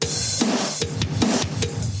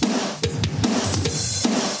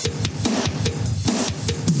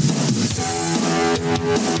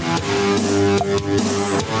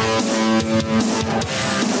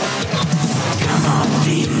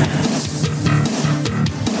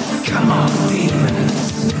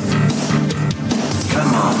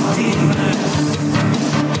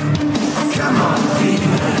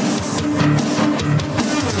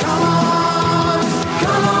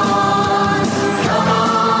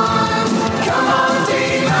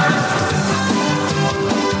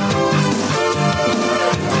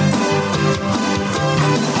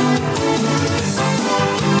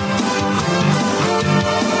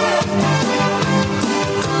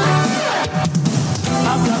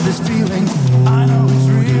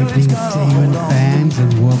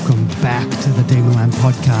and welcome back to the Demonland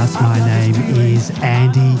Podcast. My name is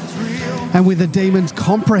Andy, and with the Demons'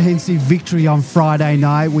 comprehensive victory on Friday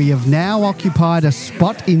night, we have now occupied a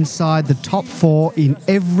spot inside the top four in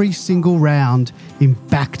every single round in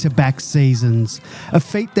back-to-back seasons, a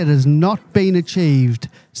feat that has not been achieved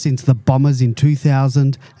since the Bombers in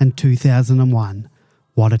 2000 and 2001.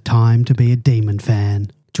 What a time to be a Demon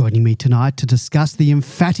fan. Joining me tonight to discuss the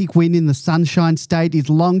emphatic win in the Sunshine State is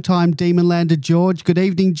longtime Demonlander George. Good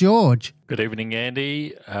evening, George. Good evening,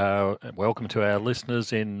 Andy. Welcome to our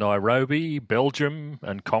listeners in Nairobi, Belgium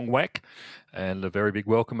and Kongwak. And a very big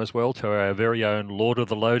welcome as well to our very own Lord of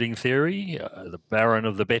the Loading Theory, the Baron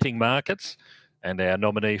of the Betting Markets, and our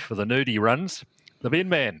nominee for the Nudie Runs, the Bin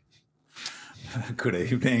Man. Good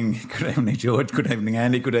evening, George. Good evening,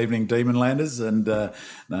 Andy. Good evening, Demonlanders. And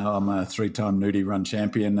I'm a three-time Nudie Run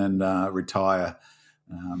champion and I've retired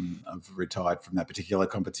from that particular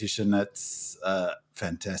competition. It's a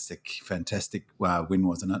fantastic win,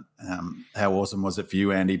 wasn't it? How awesome was it for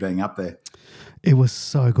you, Andy, being up there? It was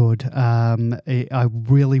so good. I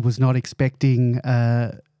really was not expecting...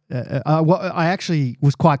 I actually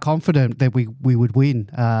was quite confident that we would win,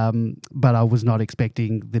 but I was not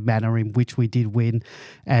expecting the manner in which we did win,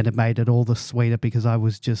 and it made it all the sweeter because I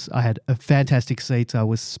had a fantastic seats. I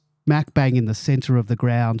was smack bang in the centre of the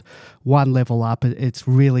ground, one level up. It's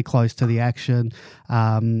really close to the action,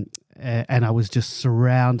 and I was just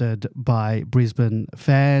surrounded by Brisbane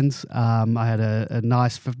fans. I had a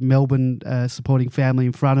nice Melbourne supporting family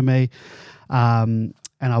in front of me.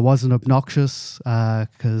 And I wasn't obnoxious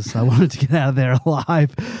because I wanted to get out of there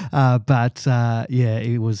alive. But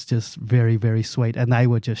it was just very, very sweet. And they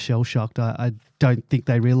were just shell-shocked. I don't think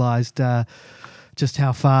they realised just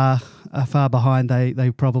how far behind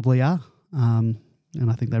they probably are. And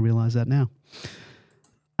I think they realise that now.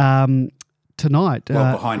 Tonight...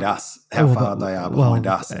 behind us. How far they are behind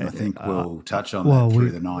us. And I think we'll touch on that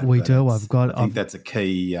through the night. We do. I think that's a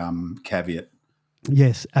key caveat.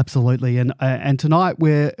 Yes, absolutely, and tonight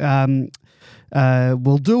we'll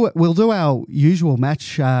do our usual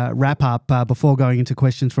match wrap up before going into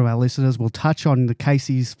questions from our listeners. We'll touch on the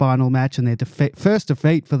Casey's final match and their first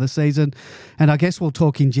defeat for the season, and I guess we'll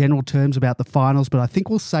talk in general terms about the finals. But I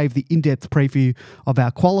think we'll save the in-depth preview of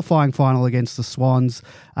our qualifying final against the Swans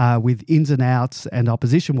with ins and outs and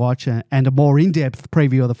opposition watch and a more in-depth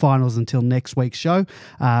preview of the finals until next week's show.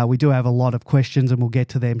 We do have a lot of questions and we'll get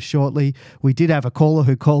to them shortly. We did have a caller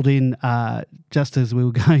who called in just as we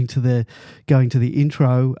were going to the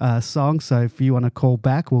intro song. So if you want to call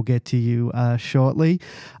back, we'll get to you shortly.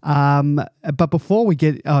 But before we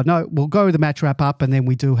we'll go with the match wrap up, and then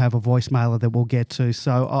we do have a voicemailer that we'll get to.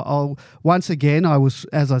 So I'll once again, I was,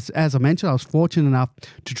 as I mentioned, I was fortunate enough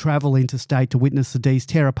to travel interstate to witness the D's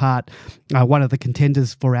tear apart one of the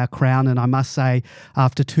contenders for our crown. And I must say,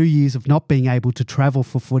 after 2 years of not being able to travel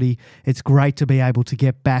for footy, it's great to be able to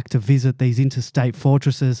get back to visit these interstate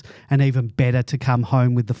fortresses, and even better to come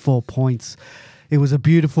home with the 4 points. It was a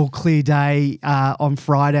beautiful, clear day on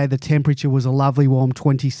Friday. The temperature was a lovely, warm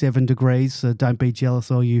 27 degrees, so don't be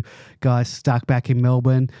jealous, all you guys stuck back in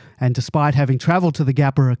Melbourne. And despite having travelled to the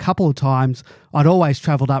Gappa a couple of times, I'd always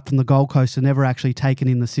travelled up from the Gold Coast and never actually taken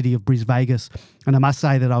in the city of Bris Vegas. And I must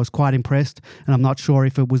say that I was quite impressed, and I'm not sure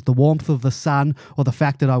if it was the warmth of the sun or the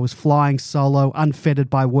fact that I was flying solo, unfettered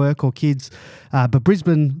by work or kids. But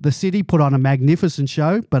Brisbane, the city, put on a magnificent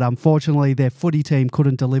show, but unfortunately their footy team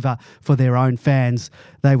couldn't deliver for their own fans.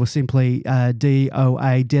 They were simply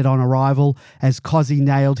DOA, dead on arrival, as Cozzy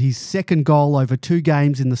nailed his second goal over 2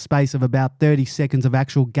 games in the space of about 30 seconds of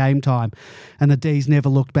actual game time. And the D's never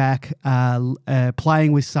looked back,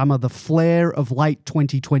 playing with some of the flair of late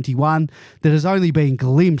 2021 that has only been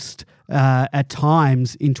glimpsed at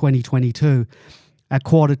times in 2022. At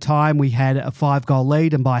quarter time, we had a 5-goal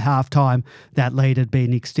lead, and by half time, that lead had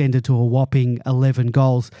been extended to a whopping 11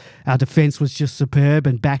 goals. Our defence was just superb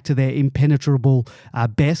and back to their impenetrable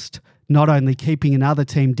best, not only keeping another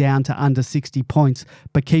team down to under 60 points,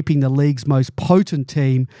 but keeping the league's most potent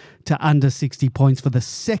team to under 60 points for the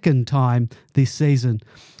second time this season.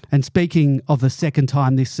 And speaking of the second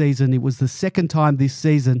time this season, it was the second time this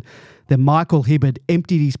season that Michael Hibberd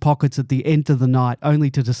emptied his pockets at the end of the night,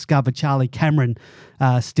 only to discover Charlie Cameron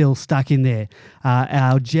still stuck in there.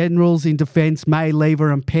 Our generals in defence, May,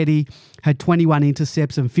 Lever and Petty, had 21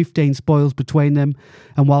 intercepts and 15 spoils between them.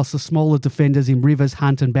 And whilst the smaller defenders in Rivers,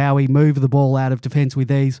 Hunt and Bowie moved the ball out of defence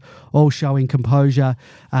with ease, all showing composure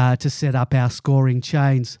to set up our scoring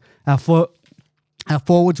chains. Our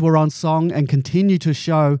forwards were on song and continue to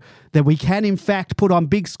show that we can in fact put on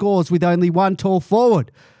big scores with only one tall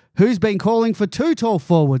forward. Who's been calling for two tall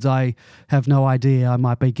forwards? I have no idea. I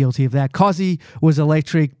might be guilty of that. Cozzy was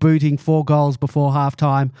electric, booting 4 goals before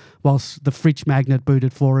halftime, whilst the Fritsch magnet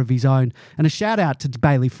booted 4 of his own. And a shout out to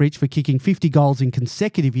Bailey Fritsch for kicking 50 goals in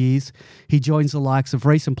consecutive years. He joins the likes of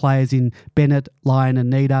recent players in Bennett, Lyon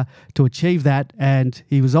and Nida to achieve that. And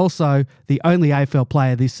he was also the only AFL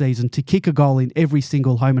player this season to kick a goal in every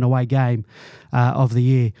single home and away game of the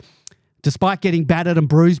year. Despite getting battered and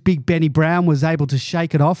bruised, Big Benny Brown was able to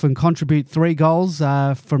shake it off and contribute 3 goals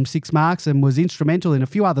from 6 marks, and was instrumental in a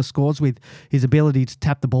few other scores with his ability to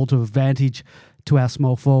tap the ball to advantage to our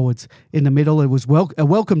small forwards. In the middle, it was a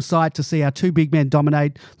welcome sight to see our 2 big men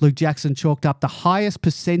dominate. Luke Jackson chalked up the highest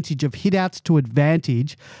percentage of hitouts to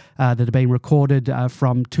advantage that have been recorded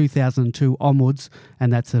from 2002 onwards,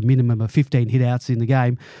 and that's a minimum of 15 hitouts in the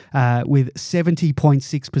game, with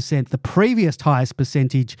 70.6%. The previous highest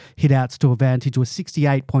percentage hitouts to advantage was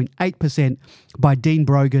 68.8% by Dean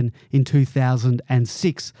Brogan in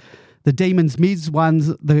 2006. The Demons mids won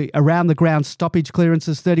the around the ground stoppage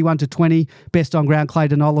clearances 31-20. Best on ground,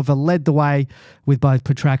 Clayton Oliver led the way with both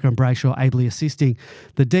Petrarca and Brayshaw ably assisting.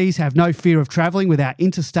 The D's have no fear of travelling with our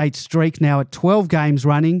interstate streak now at 12 games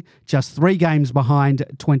running, just 3 games behind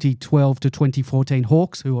 2012 to 2014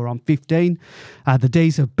 Hawks, who are on 15. The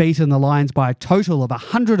D's have beaten the Lions by a total of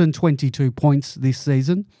 122 points this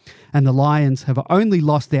season, and the Lions have only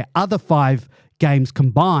lost their other 5 games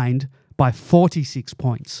combined by 46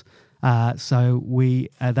 points. So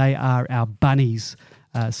they are our bunnies,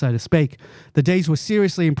 so to speak. The D's were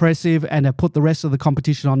seriously impressive and have put the rest of the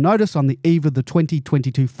competition on notice on the eve of the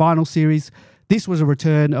 2022 final series. This was a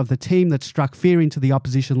return of the team that struck fear into the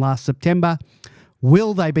opposition last September.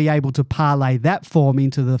 Will they be able to parlay that form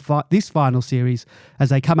into this final series as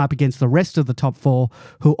they come up against the rest of the top 4,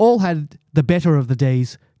 who all had the better of the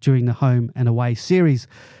D's during the home and away series?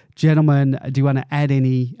 Gentlemen, do you want to add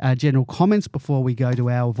any general comments before we go to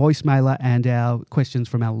our voicemailer and our questions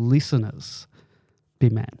from our listeners?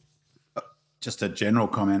 Big man. Just a general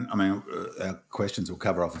comment. I mean, our questions will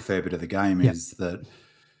cover off a fair bit of the game. Yep. Is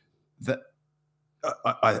that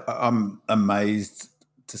I'm amazed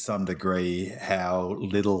to some degree how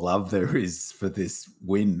little love there is for this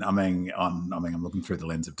win. I mean, I'm looking through the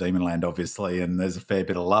lens of Demonland, obviously, and there's a fair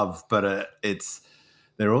bit of love, but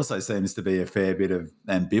there also seems to be a fair bit of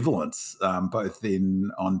ambivalence, both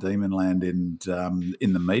on Demonland and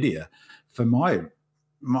in the media. From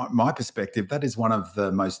my perspective, that is one of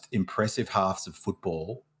the most impressive halves of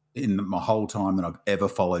football in my whole time that I've ever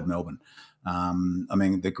followed Melbourne. I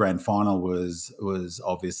mean, the grand final was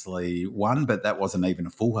obviously won, but that wasn't even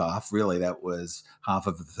a full half. Really, that was half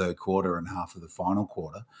of the third quarter and half of the final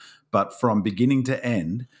quarter. But from beginning to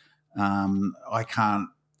end, I can't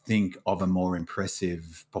think of a more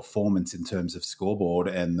impressive performance in terms of scoreboard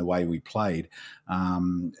and the way we played.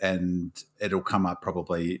 And it'll come up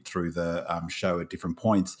probably through the show at different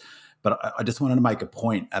points. But I just wanted to make a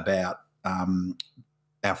point about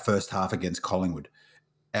our first half against Collingwood.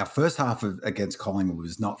 Our first half against Collingwood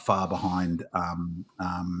was not far behind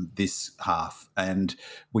this half, and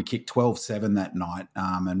we kicked 12-7 that night.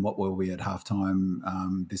 And what were we at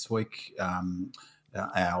halftime this week?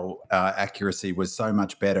 Our accuracy was so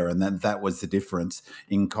much better, and that was the difference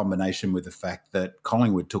in combination with the fact that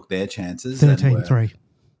Collingwood took their chances. 13-3.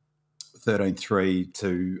 13-3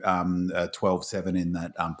 to 12-7 in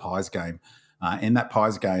that Pies game. In that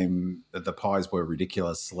Pies game, the Pies were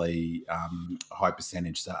ridiculously high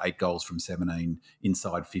percentage, so 8 goals from 17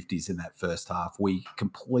 inside 50s in that first half. We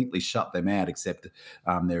completely shut them out, except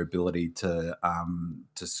their ability to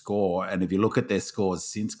score. And if you look at their scores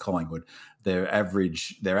since Collingwood, their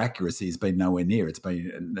accuracy has been nowhere near. It's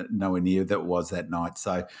been nowhere near that was that night.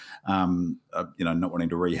 So, not wanting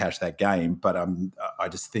to rehash that game, but I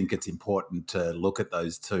just think it's important to look at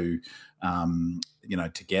those two,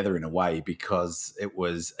 together in a way, because it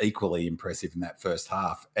was equally impressive in that first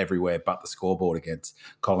half everywhere but the scoreboard against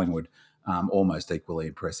Collingwood. Almost equally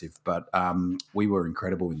impressive. But we were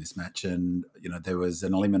incredible in this match. And, there was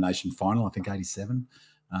an elimination final, I think 87,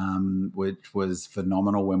 which was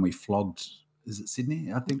phenomenal when we flogged, is it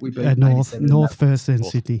Sydney? I think we beat North first, then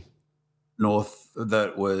Sydney. North,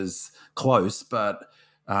 that was close, but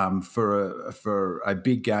for a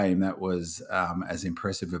big game, that was as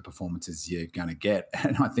impressive a performance as you're going to get.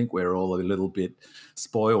 And I think we're all a little bit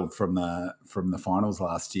spoiled from the finals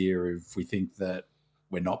last year if we think that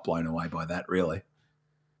we're not blown away by that, really.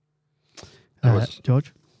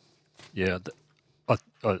 George? Yeah,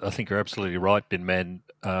 I think you're absolutely right, Bin Man.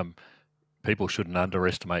 People shouldn't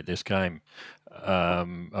underestimate this game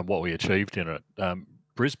and what we achieved in it.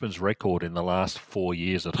 Brisbane's record in the last 4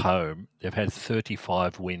 years at home, they've had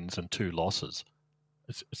 35 wins and 2 losses.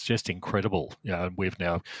 It's just incredible. We've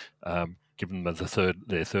now given them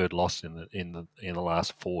their third loss in the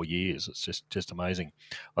last 4 years. It's just amazing.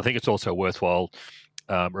 I think it's also worthwhile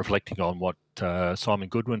reflecting on what Simon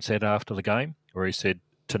Goodwin said after the game, where he said,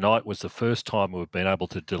 "Tonight was the first time we've been able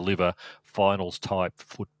to deliver finals-type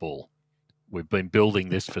football. We've been building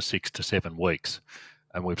this for 6 to 7 weeks,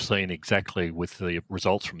 and we've seen exactly with the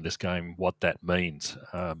results from this game what that means."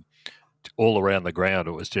 All around the ground,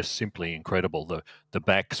 it was just simply incredible. The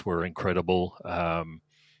backs were incredible.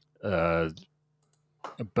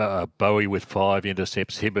 Bowie with 5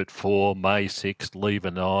 intercepts, Hibbert 4, May 6,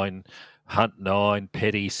 Lever 9, Hunt 9,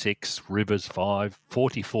 Petty 6, Rivers 5,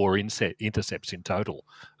 44 intercepts in total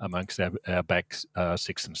amongst our backs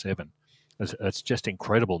 6 and 7. It's just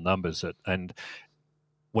incredible numbers. And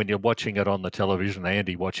when you're watching it on the television,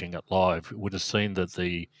 Andy watching it live, would have seen that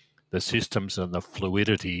the systems and the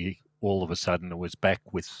fluidity all of a sudden was back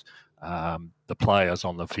with the players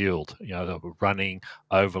on the field. They were running,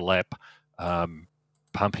 overlap,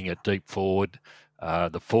 pumping it deep forward.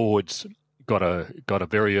 The forwards got a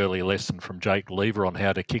very early lesson from Jake Lever on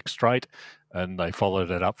how to kick straight, and they followed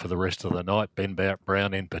it up for the rest of the night. Ben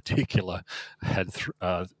Brown in particular had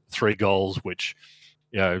 3 goals, which,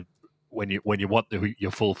 when you want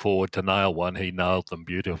your full forward to nail one, he nailed them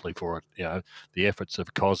beautifully for it. The efforts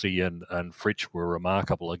of Cozzy and Fritsch were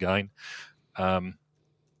remarkable again.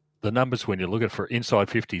 The numbers, when you look at for inside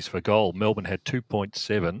 50s for goal, Melbourne had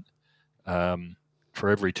 2.7. For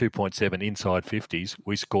every 2.7 inside 50s,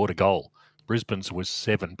 we scored a goal. Brisbane's was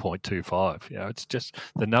 7.25. It's just,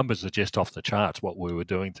 the numbers are just off the charts what we were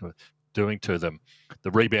doing to them.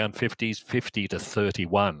 The rebound 50s, 50 to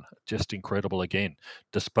 31, just incredible again.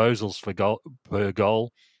 Disposals per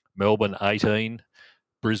goal, Melbourne 18,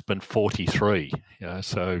 Brisbane 43.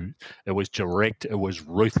 So it was direct, it was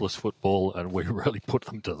ruthless football, and we really put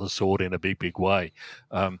them to the sword in a big way.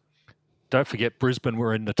 Don't forget, Brisbane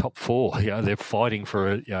were in the top 4. They're fighting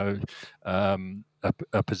for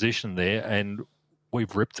a position there, and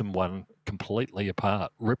we've ripped them completely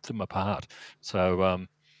apart. So,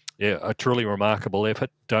 a truly remarkable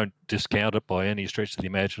effort. Don't discount it by any stretch of the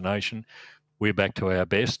imagination. We're back to our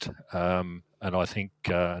best, and I think,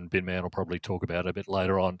 and Ben Mann will probably talk about it a bit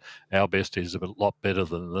later on, our best is a lot better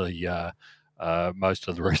than the most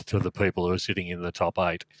of the rest of the people who are sitting in the top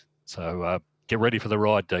 8. So get ready for the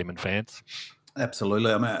ride, Demon fans.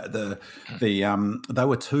 Absolutely. I mean, they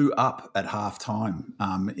were 2 up at half time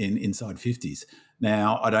in inside 50s.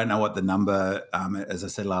 Now, I don't know what the number, as I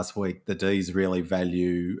said last week, the Ds really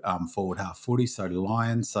value forward half footy, so do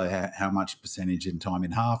Lions. So how much percentage in time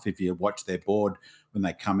in half? If you watch their board, when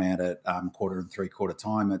they come out at quarter and 3/4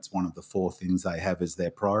 time, it's one of the 4 things they have as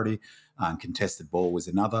their priority. Contested ball was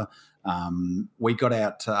another. We got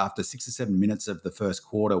out after 6 or 7 minutes of the first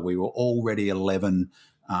quarter, we were already 11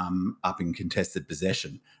 up in contested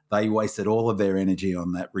possession. They wasted all of their energy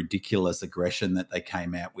on that ridiculous aggression that they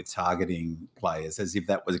came out with, targeting players as if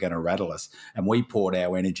that was going to rattle us. And we poured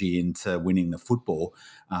our energy into winning the football.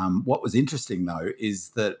 What was interesting, though, is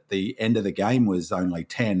that the end of the game was only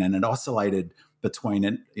 10, and it oscillated between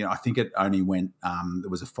it. I think it only went, there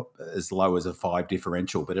was as low as a 5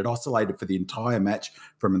 differential, but it oscillated for the entire match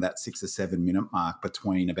from that 6 or 7 minute mark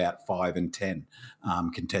between about 5 and 10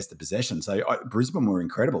 contested possession. So Brisbane were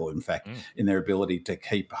incredible, in fact, in their ability to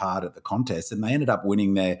keep hard at the contest, and they ended up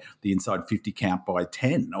winning the inside 50 count by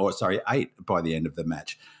 8 by the end of the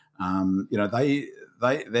match.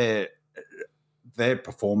 Their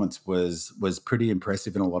performance was pretty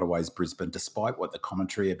impressive in a lot of ways, Brisbane, despite what the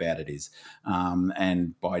commentary about it is,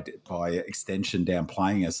 and by extension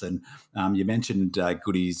downplaying us. And you mentioned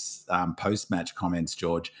Goody's post-match comments,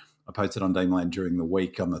 George. I posted on Demonland during the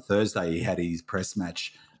week. On the Thursday, he had his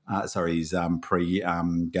his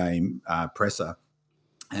pre-game presser.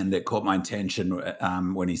 And it caught my attention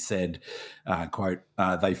when he said, quote,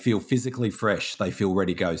 they feel physically fresh. They feel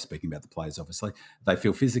ready to go. Speaking about the players, obviously. They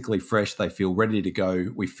feel physically fresh. They feel ready to go.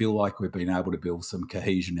 We feel like we've been able to build some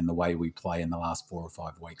cohesion in the way we play in the last 4 or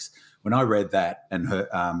 5 weeks. When I read that and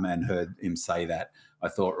heard him say that, I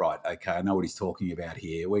thought, right, okay, I know what he's talking about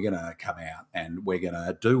here. We're going to come out and we're going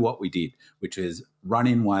to do what we did, which is run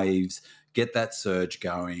in waves, get that surge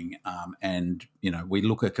going, and we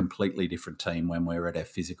look a completely different team when we're at our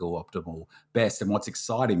physical optimal best. And what's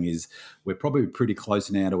exciting is we're probably pretty close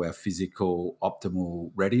now to our physical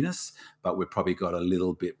optimal readiness, but we've probably got a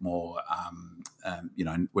little bit more,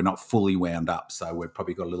 we're not fully wound up, so we've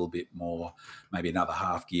probably got a little bit more, maybe another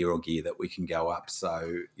half gear or gear that we can go up.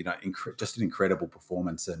 So, just an incredible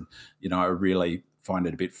performance. And, I really find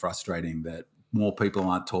it a bit frustrating that more people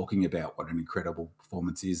aren't talking about what an incredible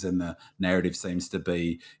performance is, and the narrative seems to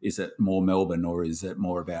be, is it more Melbourne or is it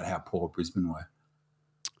more about how poor Brisbane were?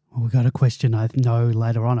 Well, we've got a question I know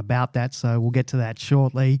later on about that, so we'll get to that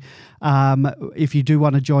shortly. If you do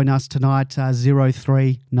want to join us tonight,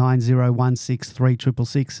 03 9016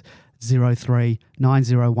 3666, 03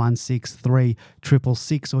 9016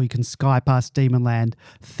 3666, or you can Skype us, Demonland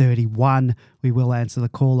 31. We will answer the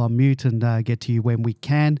call on mute and get to you when we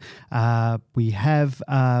can. We have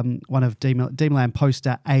one of Demonland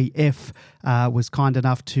poster AF was kind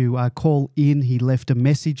enough to call in. He left a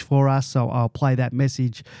message for us, so I'll play that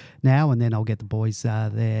message now, and then I'll get the boys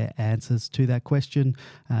their answers to that question.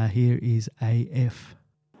 Here is AF.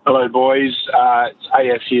 Hello, boys. It's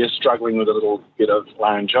AF here, struggling with a little bit of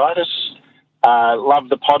laryngitis. Love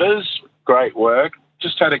the Potters. Great work.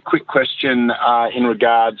 Just had a quick question in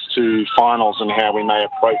regards to finals and how we may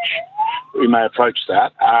approach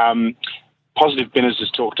that. Positive Binners has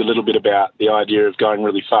talked a little bit about the idea of going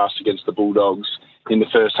really fast against the Bulldogs in the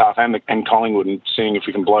first half and Collingwood, and seeing if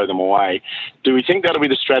we can blow them away. Do we think that'll be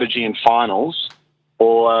the strategy in finals,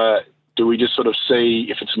 or do we just sort of see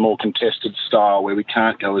if it's a more contested style where we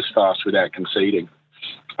can't go as fast without conceding?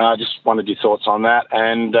 Just wanted your thoughts on that,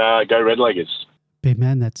 and go Redleggers. Big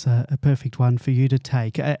man, that's a perfect one for you to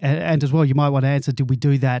take. And as well, you might want to answer, did we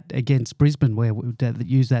do that against Brisbane, where we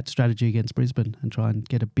use that strategy against Brisbane and try and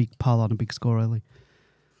get a big pull on a big score early?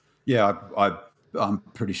 Yeah, I'm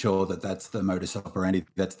pretty sure that's the modus operandi.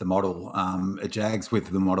 That's the model. Jags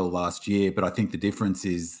with the model last year, but I think the difference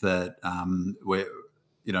is that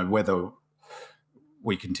whether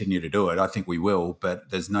we continue to do it, I think we will, but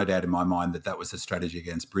there's no doubt in my mind that was the strategy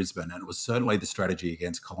against Brisbane, and it was certainly the strategy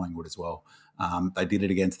against Collingwood as well. They did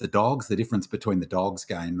it against the Dogs. The difference between the Dogs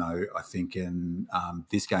game, though, I think, in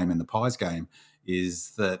this game and the Pies game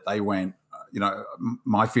is that they went,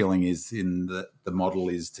 my feeling is in the model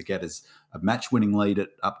is to get us a match-winning lead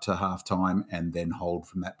up to halftime and then hold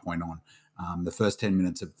from that point on. The first 10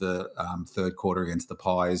 minutes of the third quarter against the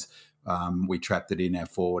Pies, we trapped it in our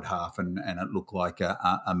forward half and it looked like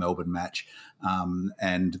a Melbourne match.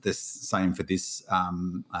 And the same for this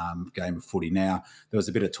game of footy. Now, there was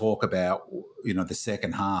a bit of talk about, the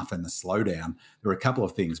second half and the slowdown. There were a couple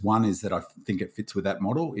of things. One is that I think it fits with that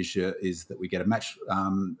model is that we get a match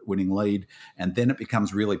winning lead, and then it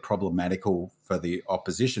becomes really problematical for the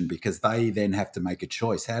opposition because they then have to make a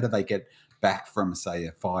choice. How do they get back from, say,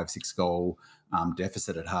 a 5-6 goal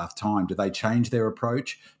deficit at half time? Do they change their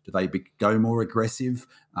approach? Do they go more aggressive?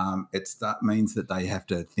 That means that they have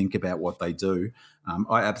to think about what they do.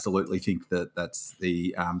 I absolutely think that's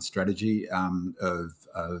the strategy of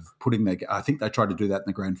putting I think they tried to do that in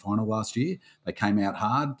the grand final last year. They came out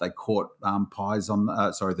hard. They caught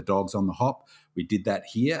the Dogs on the hop. We did that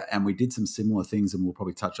here, and we did some similar things, and we'll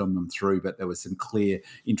probably touch on them through. But there was some clear,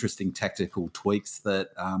 interesting tactical tweaks that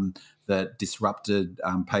disrupted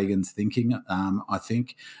Pagan's thinking. I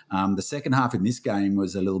think the second half in this game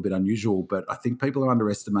was a little bit unusual, but I think people are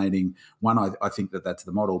underestimating. One, I think that's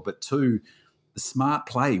the model, but two, the smart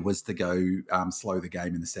play was to go slow the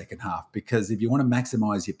game in the second half, because if you want to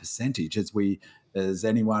maximise your percentage, as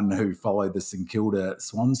anyone who followed the St Kilda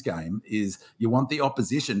Swans game, is you want the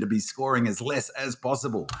opposition to be scoring as less as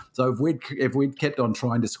possible. So if we'd kept on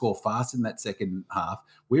trying to score fast in that second half,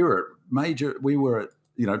 we were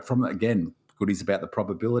from, again, goodies about the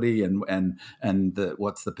probability and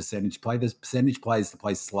what's the percentage play. The percentage play is to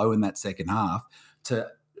play slow in that second half to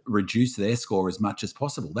reduce their score as much as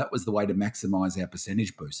possible. That was the way to maximise our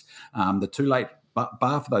percentage boost.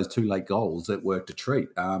 Bar for those two late goals, it worked a treat.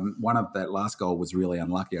 One of that last goal was really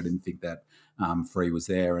unlucky. I didn't think that free was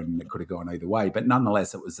there, and it could have gone either way. But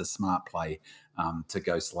nonetheless, it was a smart play to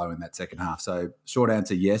go slow in that second half. So short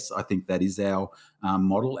answer, yes, I think that is our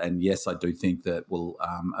model. And yes, I do think that we'll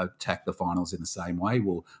attack the finals in the same way.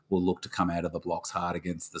 We'll look to come out of the blocks hard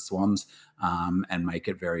against the Swans and make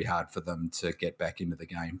it very hard for them to get back into the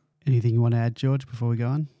game. Anything you want to add, George, before we go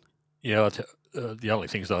on? Yeah, the only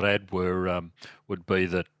things I'd add would be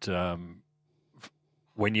that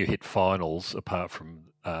when you hit finals, apart from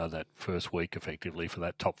that first week, effectively for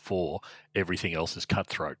that top four, everything else is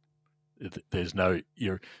cutthroat. There's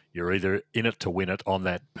you're either in it to win it on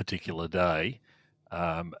that particular day,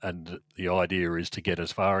 and the idea is to get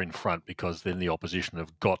as far in front, because then the opposition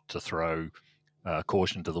have got to throw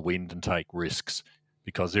caution to the wind and take risks,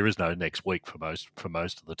 because there is no next week for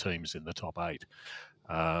most of the teams in the top eight.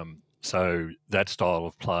 So that style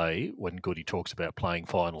of play, when Goody talks about playing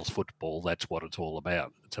finals football, that's what it's all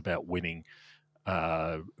about. It's about winning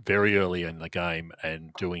very early in the game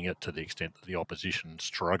and doing it to the extent that the opposition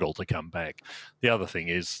struggle to come back. The other thing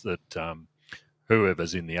is that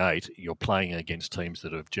whoever's in the 8, you're playing against teams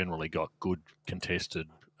that have generally got good contested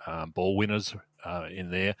ball winners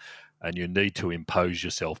in there, and you need to impose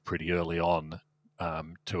yourself pretty early on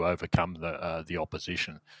to overcome the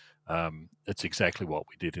opposition. It's exactly what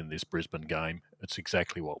we did in this Brisbane game. It's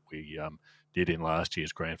exactly what we did in last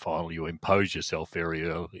year's grand final. You impose yourself very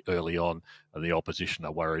early on, and the opposition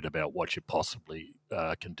are worried about what you possibly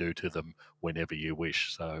can do to them whenever you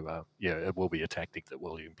wish. So, it will be a tactic that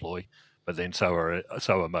we'll employ. But then so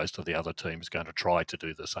are most of the other teams going to try to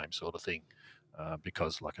do the same sort of thing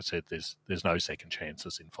because, like I said, there's no second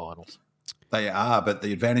chances in finals. They are, but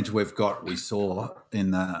the advantage we've got, we saw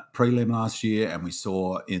in the prelim last year, and we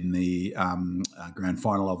saw in the grand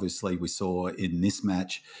final, obviously, we saw in this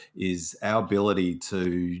match, is our ability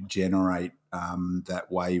to generate that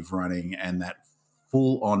wave running and that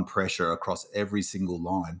full-on pressure across every single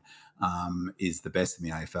line is the best in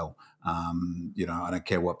the AFL. I don't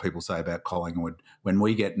care what people say about Collingwood. When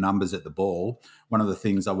we get numbers at the ball, one of the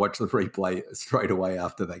things, I watched the replay straight away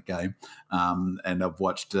after that game, and I've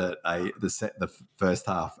watched the first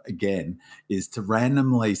half again, is to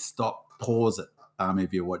randomly stop, pause it.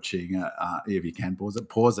 If you're watching, if you can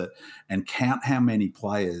pause it, and count how many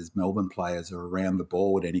Melbourne players, are around the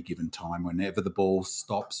ball at any given time whenever the ball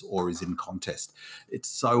stops or is in contest. It's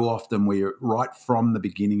so often right from the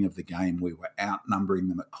beginning of the game, we were outnumbering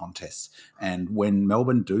them at contests. And when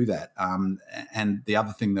Melbourne do that, and the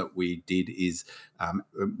other thing that we did is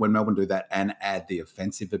when Melbourne do that and add the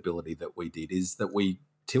offensive ability that we did, is that we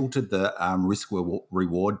tilted the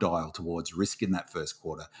risk-reward dial towards risk in that first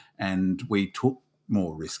quarter, and we took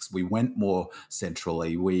more risks. We went more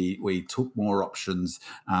centrally. We took more options,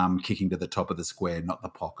 kicking to the top of the square, not the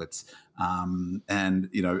pockets. And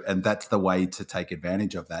that's the way to take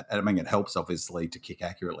advantage of that. I mean, it helps obviously to kick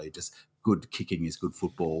accurately. Just good kicking is good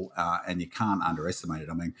football, and you can't underestimate it.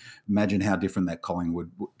 I mean, imagine how different that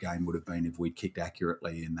Collingwood game would have been if we kicked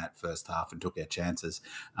accurately in that first half and took our chances,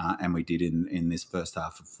 and we did in this first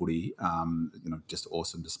half of footy. Just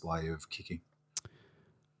awesome display of kicking.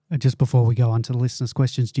 Just before we go on to the listeners'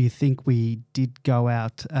 questions, do you think we did go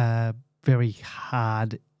out very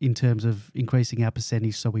hard in terms of increasing our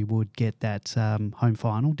percentage so we would get that home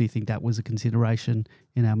final? Do you think that was a consideration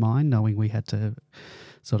in our mind, knowing we had to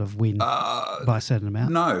sort of win by a certain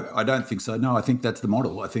amount? No, I don't think so. No, I think that's the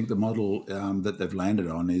model. I think the model that they've landed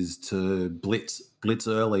on is to blitz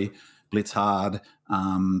early, blitz hard,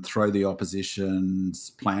 throw the opposition's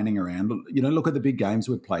planning around. Look at the big games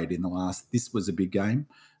we've played in the last. This was a big game.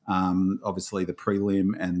 Obviously, the prelim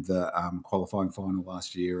and the qualifying final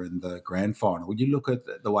last year and the grand final. You look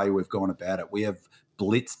at the way we've gone about it. We have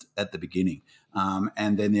blitzed at the beginning,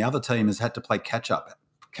 and then the other team has had to play catch up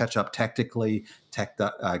tactically,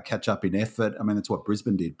 catch up in effort. I mean, that's what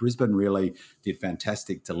Brisbane did. Brisbane really did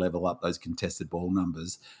fantastic to level up those contested ball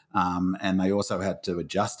numbers, and they also had to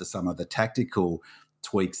adjust to some of the tactical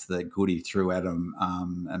tweaks that Goody threw at them,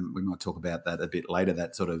 and we might talk about that a bit later,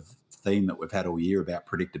 that sort of theme that we've had all year about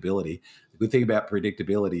predictability. The good thing about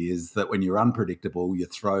predictability is that when you're unpredictable, you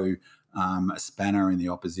throw a spanner in the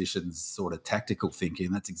opposition's sort of tactical thinking.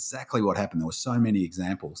 And that's exactly what happened. There were so many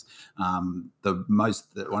examples. One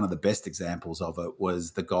of the best examples of it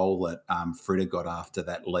was the goal that Frida got after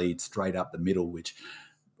that lead straight up the middle, which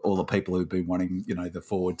all the people who've been wanting, the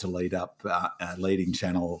forward to lead up leading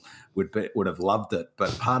channel would have loved it.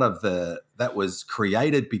 But part of that was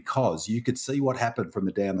created because you could see what happened from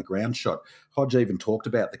the down the ground shot. Hodge even talked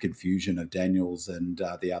about the confusion of Daniels and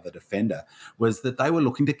the other defender, was that they were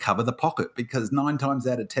looking to cover the pocket, because 9 times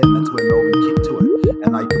out of 10, that's where Melbourne kicked to it.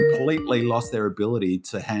 And they completely lost their ability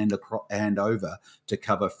to hand over to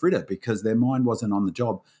cover Frida because their mind wasn't on the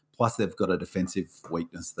job. Plus, they've got a defensive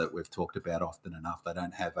weakness that we've talked about often enough. They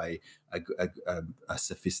don't have a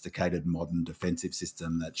sophisticated modern defensive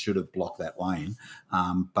system that should have blocked that lane.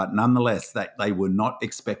 But nonetheless, they were not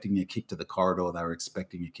expecting a kick to the corridor. They were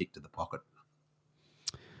expecting a kick to the pocket.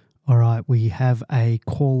 All right, we have a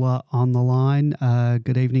caller on the line.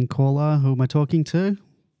 Good evening, caller. Who am I talking to?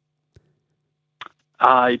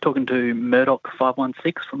 You're talking to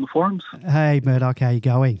Murdoch516 from the forums. Hey, Murdoch, how you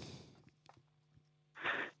going?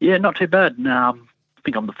 Yeah, not too bad. I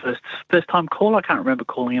think I'm the first time caller. I can't remember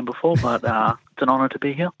calling in before, but it's an honour to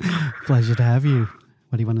be here. Pleasure to have you.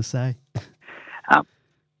 What do you want to say?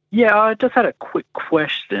 I just had a quick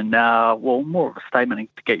question. More of a statement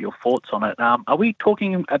to get your thoughts on it. Are we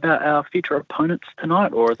talking about our future opponents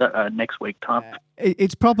tonight, or is that next week time?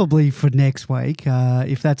 It's probably for next week.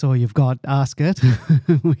 If that's all you've got, ask it.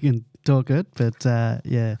 We can talk it, but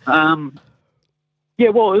yeah.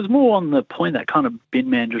 It was more on the point that kind of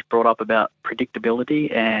Binman just brought up about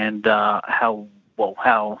predictability and how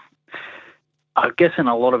I guess in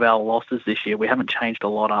a lot of our losses this year, we haven't changed a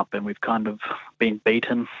lot up, and we've kind of been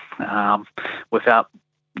beaten without,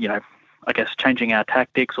 I guess, changing our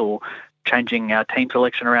tactics or changing our team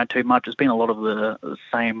selection around too much. It's been a lot of the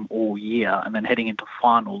same all year, and then heading into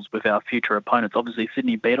finals with our future opponents. Obviously,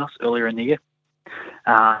 Sydney beat us earlier in the year.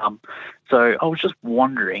 So I was just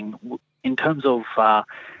wondering, in terms of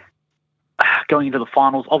going into the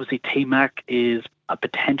finals, obviously T-Mac is a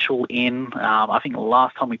potential in. I think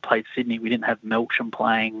last time we played Sydney, we didn't have Melksham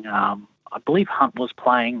playing. I believe Hunt was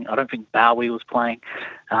playing. I don't think Bowie was playing.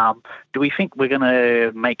 Do we think we're going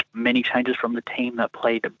to make many changes from the team that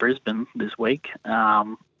played at Brisbane this week?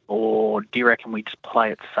 Or do you reckon we just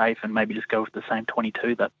play it safe and maybe just go with the same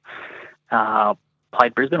 22 that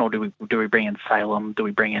played Brisbane? Or do we bring in Salem? Do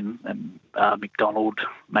we bring in McDonald?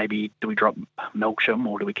 Maybe do we drop Melksham,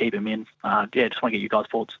 or do we keep him in? Just want to get you guys'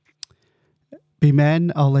 thoughts.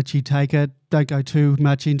 B-Man, I'll let you take it. Don't go too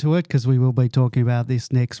much into it because we will be talking about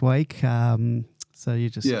this next week. So you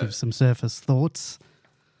just give some surface thoughts.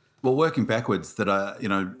 Well, working backwards, that I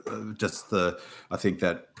think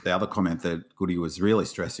that the other comment that Goody was really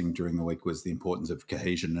stressing during the week was the importance of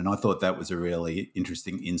cohesion, and I thought that was a really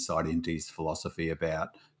interesting insight into his philosophy about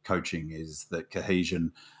coaching. Is that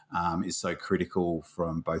cohesion is so critical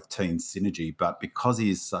from both team synergy, but because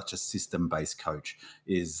he is such a system-based coach,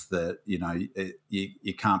 is that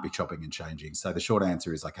you can't be chopping and changing. So the short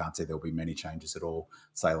answer is I can't see there'll be many changes at all.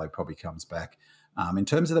 Salo probably comes back. In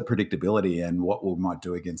terms of the predictability and what we might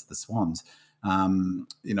do against the Swans,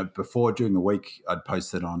 before during the week I'd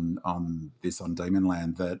posted on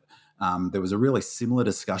Demonland that there was a really similar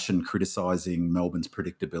discussion criticising Melbourne's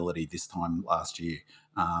predictability this time last year.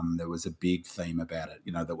 There was a big theme about it,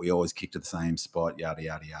 that we always kick to the same spot, yada,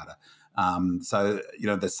 yada, yada. So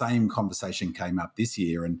the same conversation came up this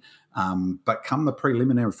year. But come the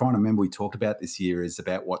preliminary final, remember we talked about this year is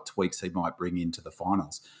about what tweaks he might bring into the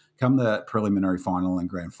finals. Come the preliminary final and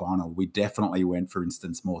grand final, we definitely went, for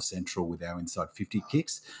instance, more central with our inside 50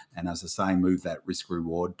 kicks. And as I say, move that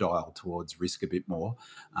risk-reward dial towards risk a bit more.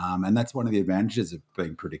 And that's one of the advantages of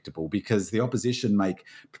being predictable, because the opposition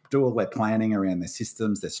do all their planning around their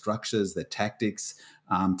systems, their structures, their tactics,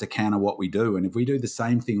 to counter what we do. And if we do the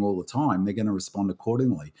same thing all the time, they're going to respond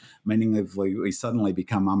accordingly. Meaning if we suddenly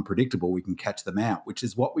become unpredictable, we can catch them out, which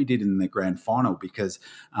is what we did in the grand final, because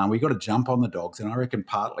we got to jump on the Dogs. And I reckon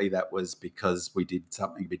partly that was because we did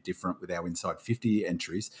something a bit different with our inside 50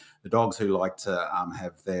 entries. The Dogs, who like to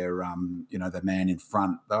have their, the man in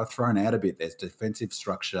front, they were thrown out a bit. Their defensive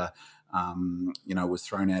structure was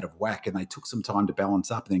thrown out of whack, and they took some time to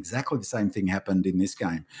balance up. And exactly the same thing happened in this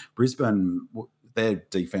game. Brisbane, their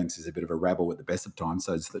defence is a bit of a rabble at the best of times,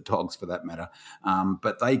 so it's the Dogs for that matter.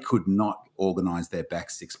 But they could not organise their back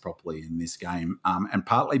six properly in this game, and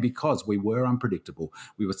partly because we were unpredictable.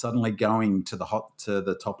 We were suddenly going to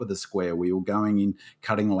the top of the square. We were going in,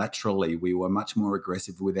 cutting laterally. We were much more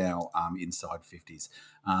aggressive with our inside 50s.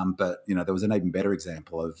 But there was an even better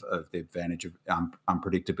example of the advantage of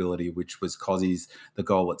unpredictability, which was the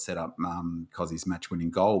goal that set up Cozzie's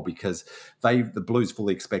match-winning goal, because the Blues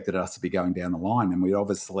fully expected us to be going down the line, and we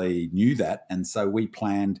obviously knew that, and so we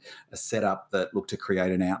planned a setup that looked to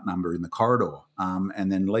create an outnumber in the corridor.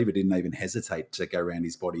 And then Lever didn't even hesitate to go around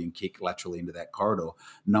his body and kick laterally into that corridor,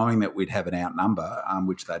 knowing that we'd have an outnumber,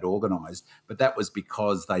 which they'd organised. But that was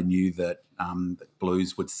because they knew that the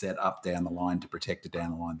Blues would set up down the line to protect it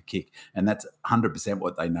down the line, the kick. And that's 100%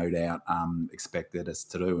 what they no doubt expected us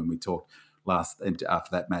to do. And we talked after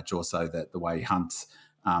that match also that the way Hunt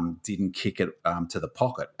didn't kick it to the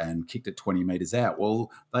pocket and kicked it 20 metres out.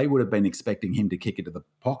 Well, they would have been expecting him to kick it to the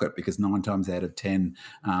pocket, because 9 times out of 10,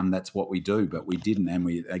 that's what we do, but we didn't. And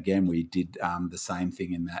we did the same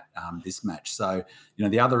thing in that this match. So,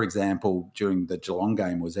 the other example during the Geelong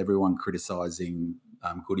game was everyone criticising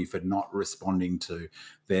Goody for not responding to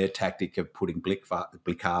their tactic of putting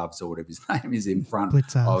Blitzarves, or whatever his name is, in front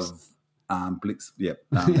of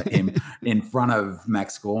in front of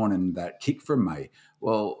Max Gawn and that kick from May.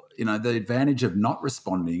 Well, the advantage of not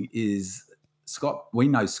responding is we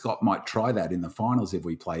know Scott might try that in the finals if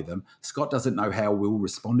we play them. Scott doesn't know how we'll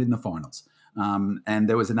respond in the finals. And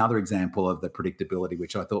there was another example of the predictability,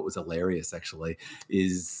 which I thought was hilarious, actually,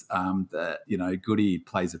 is that, Goody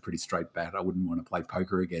plays a pretty straight bat. I wouldn't want to play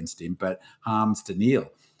poker against him, but Harms to Neil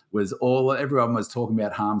everyone was talking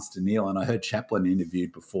about Harms to Neil, and I heard Chaplin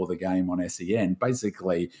interviewed before the game on SEN.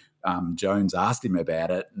 Basically, Jones asked him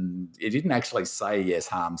about it, and he didn't actually say yes,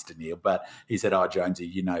 Harms to Neil, but he said, "Oh, Jonesy,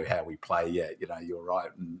 you know how we play. Yeah, you're right."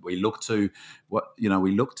 And we look to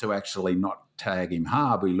actually not tag him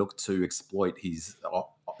hard. We look to exploit his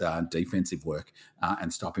defensive work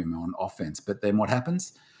and stop him on offense. But then what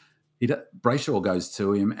happens? Brayshaw goes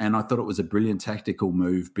to him, and I thought it was a brilliant tactical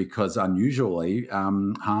move because unusually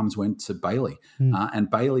Harms went to Bailey. And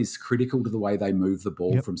Bailey's critical to the way they move the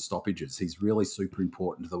ball from stoppages. He's really super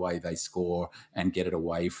important to the way they score and get it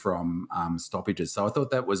away from stoppages. So I thought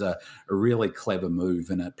that was a really clever move,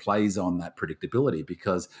 and it plays on that predictability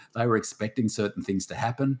because they were expecting certain things to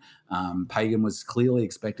happen. Pagan was clearly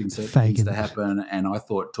expecting certain things to happen, and I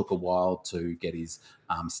thought it took a while to get his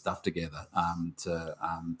stuff together to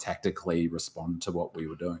tactically respond to what we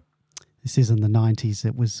were doing. This isn't the 90s.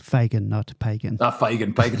 It was Fagan, not Pagan.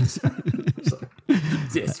 Fagan.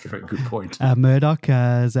 Yes, great, good point. Murdoch,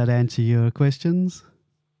 does that answer your questions?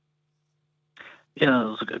 Yeah, that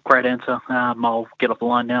was a great answer. I'll get off the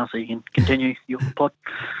line now so you can continue your pod.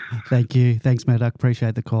 Thank you. Thanks, Murdoch.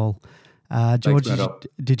 Appreciate the call. George,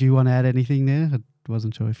 did you want to add anything there? I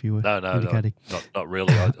wasn't sure if you were indicating. No, not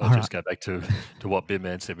really. I'll just go back to what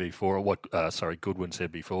Bimman said before, or what Goodwin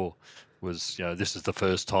said before, was this is the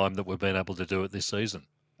first time that we've been able to do it this season.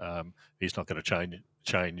 He's not going to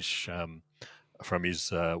change from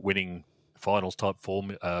his winning finals type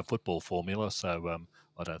football formula. So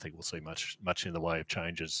I don't think we'll see much in the way of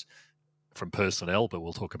changes from personnel, but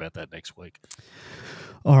we'll talk about that next week.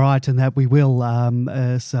 All right, and that we will.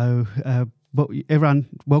 But everyone,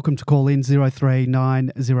 welcome to call in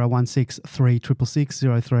 039016 3666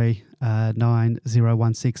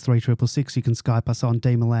 039016 3666. You can Skype us on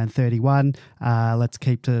Demonland31. Let's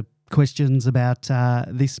keep to questions about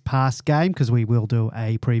this past game because we will do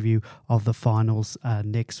a preview of the finals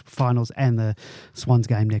and the Swans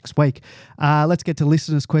game next week. Let's get to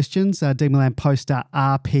listeners' questions. Demonland poster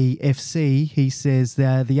RPFC, he says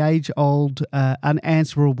the age-old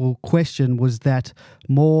unanswerable question was that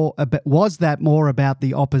more about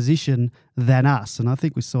the opposition than us? And I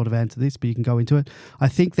think we sort of answered this, but you can go into it. I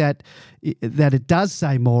think that it does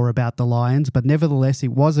say more about the Lions, but nevertheless,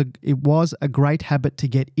 it was a great habit to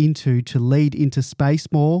get into, to lead into space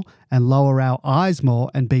more and lower our eyes more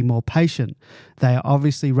and be more patient. They are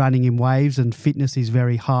obviously running in waves and fitness is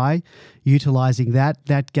very high. Utilising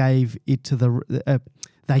that gave it to the...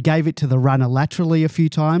 They gave it to the runner laterally a few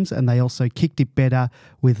times, and they also kicked it better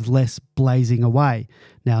with less blazing away.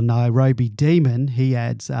 Now, Nairobi Demon, he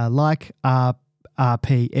adds, like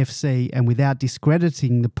RPFC, and without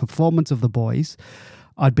discrediting the performance of the boys,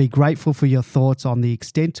 I'd be grateful for your thoughts on the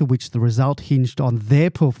extent to which the result hinged on their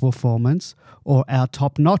performance or our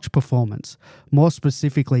top-notch performance. More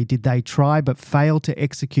specifically, did they try but fail to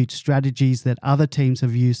execute strategies that other teams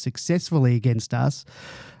have used successfully against us?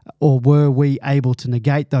 Or were we able to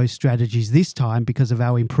negate those strategies this time because of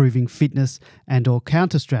our improving fitness and or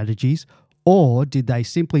counter strategies? Or did they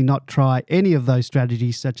simply not try any of those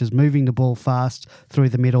strategies, such as moving the ball fast through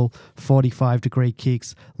the middle, 45-degree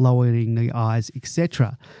kicks, lowering the eyes,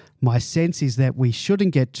 etc.? My sense is that we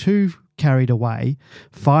shouldn't get too carried away.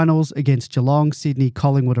 Finals against Geelong, Sydney,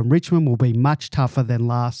 Collingwood and Richmond will be much tougher than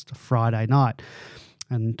last Friday night.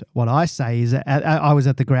 And what I say is that I was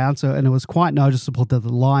at the ground, and it was quite noticeable that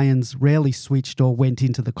the Lions rarely switched or went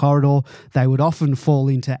into the corridor. They would often fall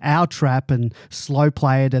into our trap and slow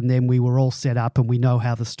play it, and then we were all set up, and we know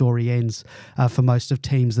how the story ends for most of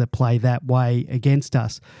teams that play that way against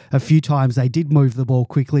us. A few times they did move the ball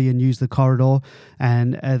quickly and use the corridor,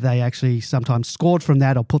 and they actually sometimes scored from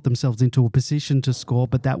that or put themselves into a position to score,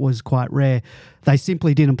 but that was quite rare. They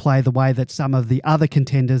simply didn't play the way that some of the other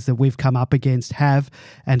contenders that we've come up against have,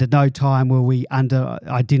 and at no time were we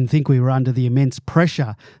I didn't think we were under the immense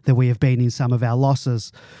pressure that we have been in some of our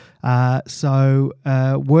losses. So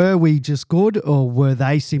were we just good or were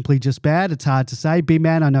they simply just bad? It's hard to say.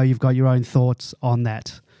 B-Man, I know you've got your own thoughts on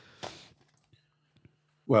that.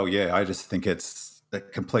 Well, yeah, I just think it's a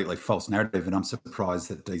completely false narrative, and I'm surprised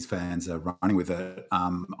that these fans are running with it.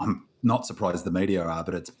 I'm not surprised the media are,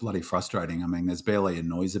 but it's bloody frustrating. I mean, there's barely a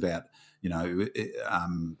noise about,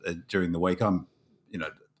 during the week.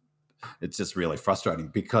 It's just really frustrating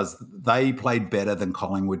because they played better than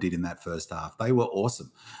Collingwood did in that first half. They were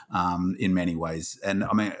awesome in many ways. And,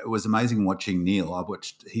 I mean, it was amazing watching Neil. I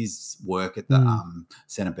watched his work at the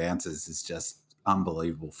centre bouncers is just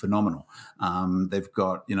unbelievable, phenomenal. They've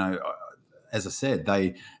got, as I said,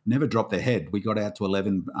 they never dropped their head. We got out to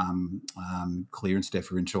 11 clearance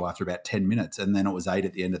differential after about 10 minutes, and then it was 8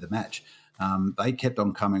 at the end of the match. They kept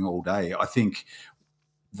on coming all day. I think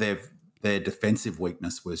their defensive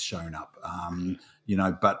weakness was shown up,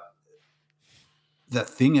 but the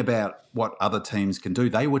thing about what other teams can do,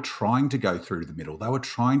 they were trying to go through the middle. They were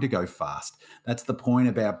trying to go fast. That's the point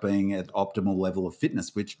about being at optimal level of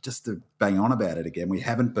fitness, which, just to bang on about it again, we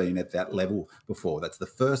haven't been at that level before. That's the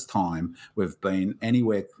first time we've been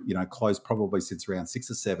anywhere, close, probably since round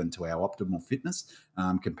 6 or 7, to our optimal fitness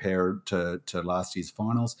compared to last year's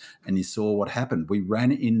finals. And you saw what happened. We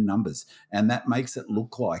ran in numbers, and that makes it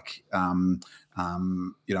look like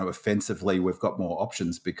offensively, we've got more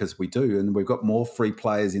options because we do, and we've got more free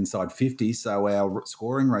players inside 50, so our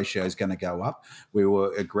scoring ratio is going to go up. We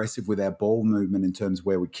were aggressive with our ball movement in terms of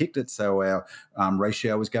where we kicked it, so our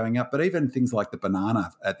ratio was going up. But even things like the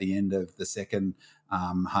banana at the end of the second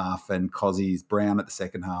half, and Cozzy's Brown at the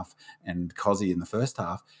second half, and Cozzy in the first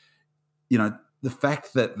half, the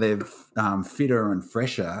fact that they're fitter and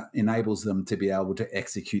fresher enables them to be able to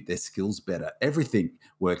execute their skills better. Everything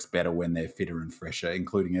works better when they're fitter and fresher,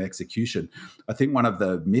 including execution. I think one of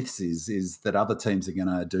the myths is that other teams are going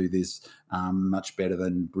to do this much better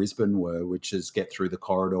than Brisbane were, which is get through the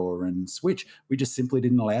corridor and switch. We just simply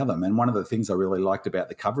didn't allow them. And one of the things I really liked about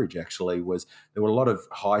the coverage actually was there were a lot of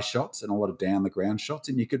high shots and a lot of down the ground shots,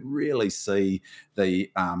 and you could really see the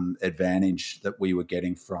advantage that we were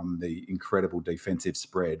getting from the incredible defensive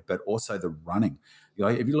spread, but also the running.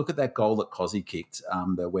 If you look at that goal that Cozzy kicked,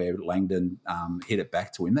 where Langdon hit it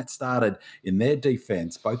back to him, that started in their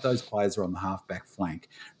defence. Both those players are on the half-back flank.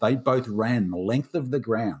 They both ran the length of the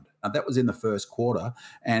ground. That was in the first quarter,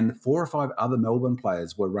 and 4 or 5 other Melbourne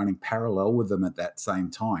players were running parallel with them at that same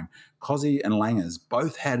time. Cozzy and Langers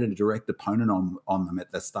both had a direct opponent on them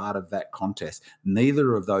at the start of that contest.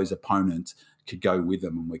 Neither of those opponents could go with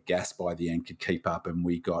them, and were gassed by the end, could keep up, and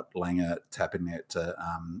we got Langer tapping it to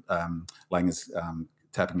Langers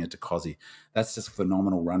tapping it to Cozzy. That's just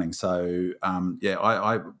phenomenal running. So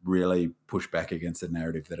I really push back against the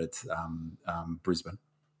narrative that it's Brisbane.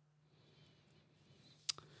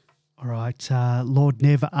 All right. Lord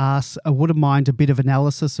Nev asks, I wouldn't mind a bit of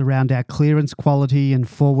analysis around our clearance quality and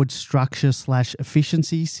forward structure /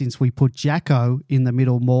 efficiency since we put Jacko in the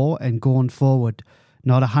middle more and Gawn forward.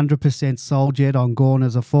 Not 100% sold yet on Gawn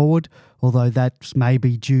as a forward, although that's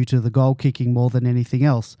maybe due to the goal kicking more than anything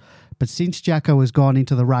else. But since Jacko has gone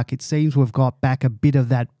into the ruck, it seems we've got back a bit of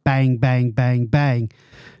that bang, bang, bang, bang.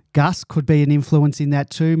 Gus could be an influence in that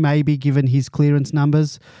too, maybe given his clearance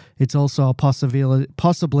numbers. It's also a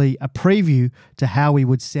possibly a preview to how we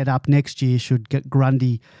would set up next year should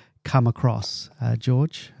Grundy come across.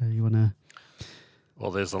 George, you want to...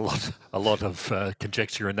 Well, there's a lot of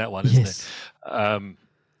conjecture in that one, isn't there?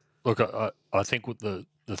 Look, I think with the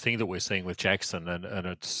thing that we're seeing with Jackson, and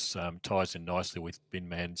it ties in nicely with Bin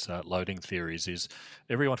Man's loading theories, is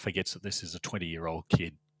everyone forgets that this is a 20-year-old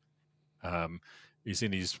kid. He's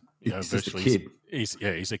in his, virtually. Kid.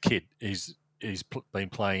 He's a kid. He's been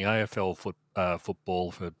playing AFL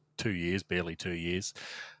football for 2 years, barely 2 years.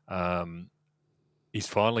 He's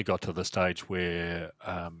finally got to the stage where,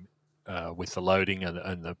 with the loading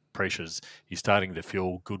and the pressures, he's starting to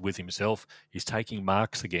feel good with himself. He's taking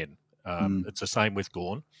marks again. It's the same with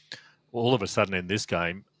Gawn. All of a sudden in this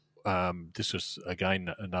game, this was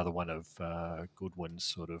again another one of Goodwin's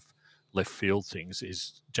sort of left field things,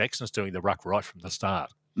 is Jackson's doing the ruck right from the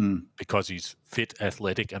start because he's fit,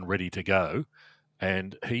 athletic and ready to go.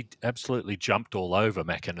 And he absolutely jumped all over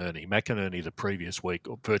McInerney. McInerney the previous week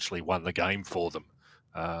virtually won the game for them.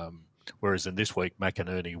 Whereas in this week,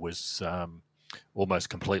 McInerney was almost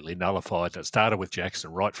completely nullified. That started with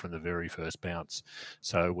Jackson right from the very first bounce.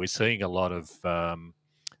 So we're seeing a lot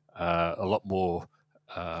more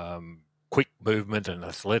quick movement and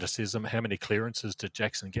athleticism. How many clearances did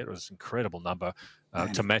Jackson get? It was an incredible number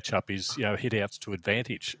to match up his hit outs to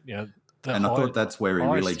advantage. And I thought that's where he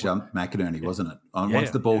really jumped McInerney, wasn't it?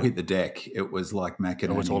 Once the ball hit the deck, it was like McInerney.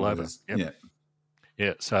 It was all over.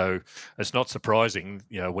 Yeah, so it's not surprising,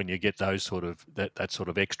 when you get those sort of that sort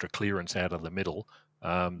of extra clearance out of the middle,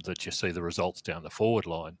 that you see the results down the forward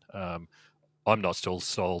line. I'm not still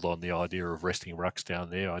sold on the idea of resting rucks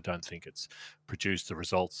down there. I don't think it's produced the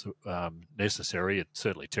results necessary. It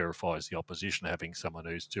certainly terrifies the opposition having someone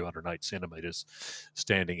who's 208 centimetres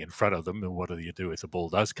standing in front of them. And what do you do if the ball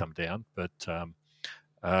does come down? But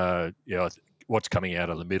what's coming out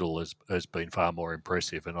of the middle has been far more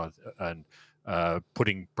impressive, and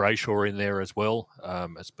putting Brayshaw in there as well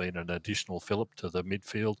has been an additional fillip to the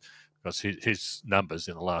midfield, because his numbers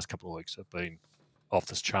in the last couple of weeks have been off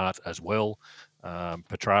this chart as well.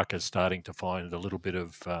 Petrarca's starting to find a little bit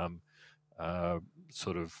of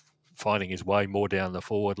sort of finding his way more down the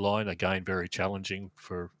forward line. Again, very challenging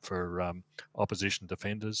for opposition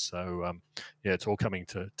defenders. So, it's all coming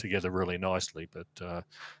together really nicely. But,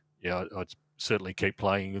 I'd certainly keep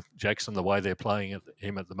playing Jackson the way they're playing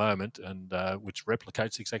him at the moment, and which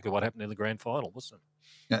replicates exactly what happened in the grand final, wasn't it?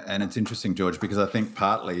 Yeah, and it's interesting, George, because I think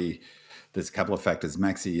partly there's a couple of factors.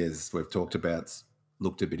 Maxi, as we've talked about,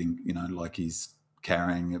 looked a bit, like he's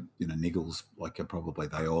carrying, niggles, like probably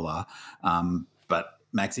they all are. But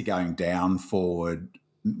Maxi going down forward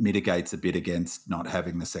mitigates a bit against not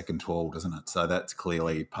having the second 12, doesn't it? So that's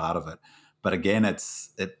clearly part of it. But again,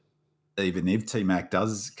 even if T-Mac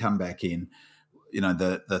does come back in,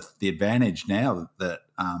 the advantage now that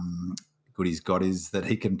Goody's got is that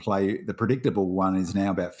he can play. The predictable one is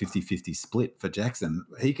now about 50-50 split for Jackson.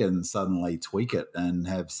 He can suddenly tweak it and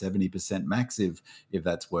have 70% max if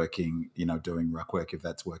that's working, doing ruck work, if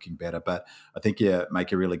that's working better. But I think you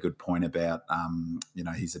make a really good point about,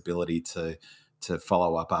 his ability to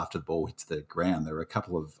follow up after the ball hits the ground. There are a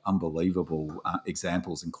couple of unbelievable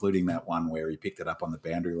examples, including that one where he picked it up on the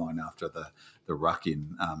boundary line after the ruck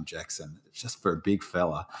in Jackson. It's just for a big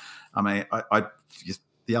fella. I mean,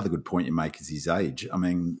 the other good point you make is his age. I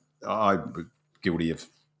mean, I'm guilty of,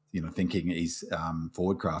 thinking his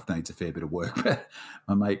forward craft needs a fair bit of work. But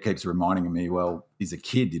my mate keeps reminding me, well, he's a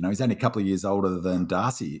kid, he's only a couple of years older than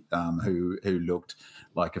Darcy, who looked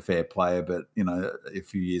like a fair player, but, a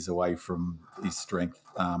few years away from his strength.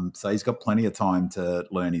 So he's got plenty of time to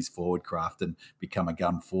learn his forward craft and become a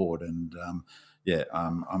gun forward. And,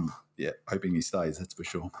 I'm hoping he stays, that's for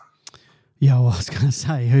sure. Yeah, well, I was going to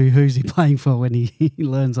say, who's he playing for when he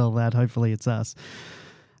learns all that? Hopefully it's us.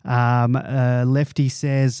 Lefty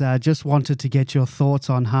says, just wanted to get your thoughts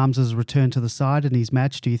on Harms's return to the side and his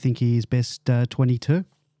match. Do you think he is best 22?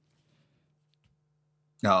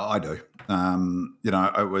 No, I do.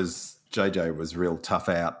 JJ was real tough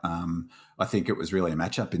out. I think it was really a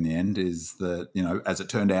matchup in the end, is that, as it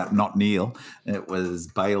turned out, not Neil, it was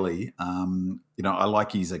Bailey. I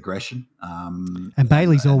like his aggression. And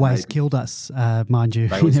Bailey's always killed us, mind you.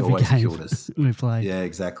 Bailey's in every always game killed us. we play. Yeah,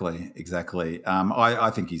 exactly. I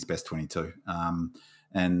think he's best 22.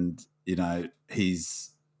 And,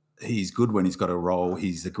 he's good when he's got a role.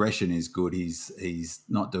 His aggression is good. He's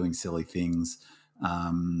not doing silly things.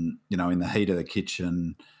 In the heat of the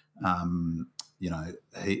kitchen,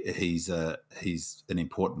 he's an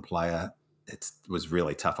important player. It was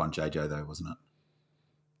really tough on JJ though, wasn't it?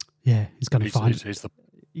 Yeah, he's going to find.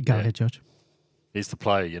 Go ahead, George. He's the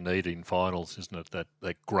player you need in finals, isn't it?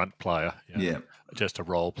 That grunt player. Yeah, just a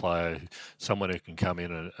role player, someone who can come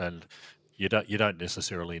in and you don't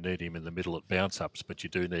necessarily need him in the middle at bounce ups, but you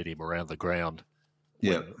do need him around the ground.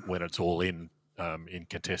 When it's all in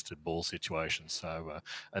contested ball situations. So,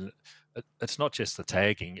 and it's not just the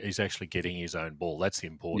tagging; he's actually getting his own ball. That's the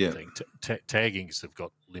important thing. Taggings have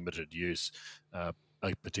got limited use,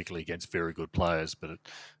 particularly against very good players. But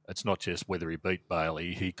it's not just whether he beat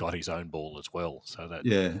Bailey; he got his own ball as well. So that's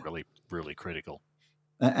really, really critical.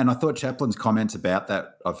 And I thought Chaplin's comments about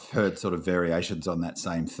that, I've heard sort of variations on that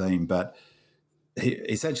same theme, but he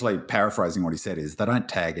essentially paraphrasing what he said is they don't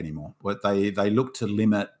tag anymore. What they look to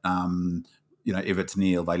limit. If it's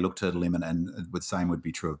Neil, they look to limit, and the same would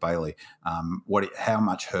be true of Bailey. How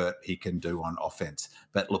much hurt he can do on offense,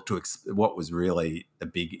 but look to what was really a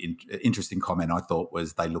big, interesting comment I thought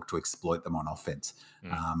was they look to exploit them on offense,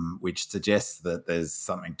 which suggests that there's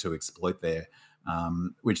something to exploit there.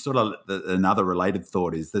 Which sort of another related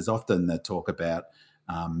thought is there's often the talk about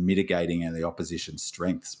mitigating the opposition's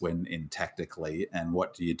strengths when in tactically, and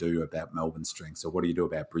what do you do about Melbourne's strengths, or what do you do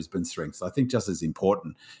about Brisbane's strengths? I think just as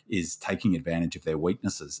important is taking advantage of their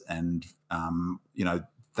weaknesses, and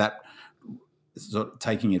that sort of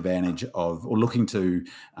taking advantage of or looking to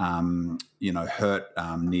hurt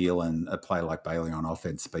Neil and a player like Bailey on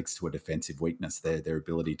offense speaks to a defensive weakness, their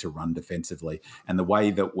ability to run defensively, and the way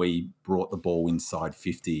that we brought the ball inside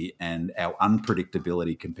 50 and our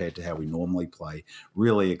unpredictability compared to how we normally play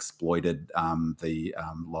really exploited the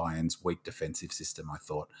Lions' weak defensive system, I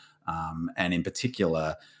thought, and in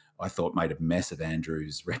particular I thought made a mess of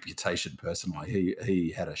Andrew's reputation personally.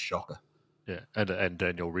 He had a shocker. Yeah, and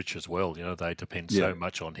Daniel Rich as well. They depend so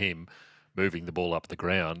much on him moving the ball up the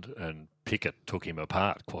ground, and Pickett took him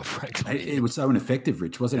apart, quite frankly. It was so ineffective,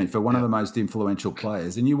 Rich, wasn't it, for one of the most influential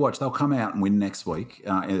players? And you watch, they'll come out and win next week,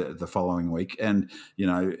 the following week, and,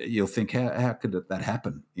 you'll think, how could that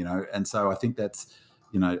happen? And so I think that's,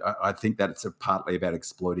 I think that it's partly about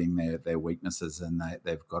exploiting their weaknesses, and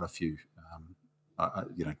they've got a few,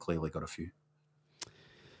 clearly got a few.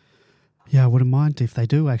 Yeah, I wouldn't mind if they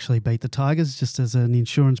do actually beat the Tigers, just as an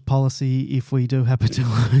insurance policy if we do happen to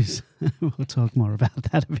lose. We'll talk more about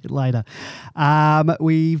that a bit later.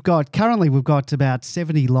 We've got about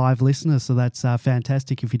 70 live listeners, so that's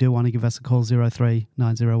fantastic. If you do want to give us a call, 03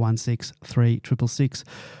 9016 3666,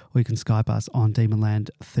 or you can Skype us on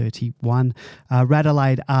Demonland31.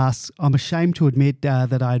 Radelaide asks, I'm ashamed to admit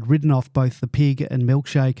that I had ridden off both the Pig and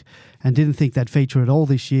Milkshake and didn't think they'd feature at all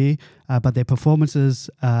this year, but their performances,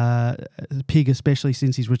 Pig especially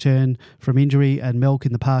since his return from injury, and Milk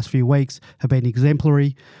in the past few weeks, have been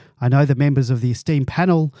exemplary. I know that members of the esteemed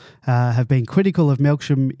panel have been critical of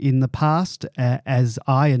Melksham in the past, as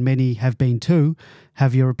I and many have been too.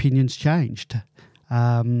 Have your opinions changed?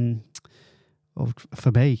 Well,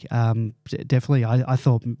 for me, definitely. I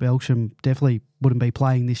thought Melksham definitely wouldn't be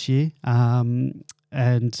playing this year, and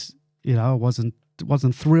I wasn't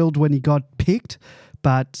thrilled when he got picked,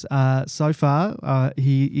 but so far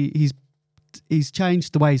he's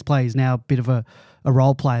changed the way he's played. He's now a bit of a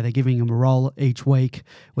role player. They're giving him a role each week,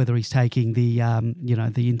 whether he's taking the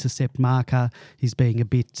the intercept marker, he's being a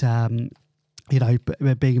bit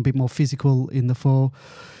being a bit more physical in the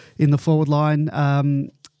forward line.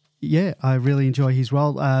 I really enjoy his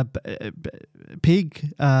role.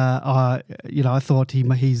 Pig, I thought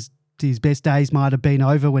his best days might have been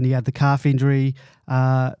over when he had the calf injury,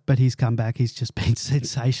 but he's come back. He's just been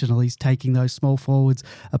sensational. He's taking those small forwards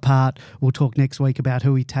apart. We'll talk next week about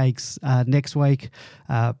who he takes next week.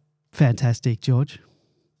 Fantastic, George.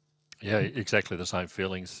 Yeah, exactly the same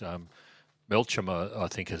feelings. Melksham, I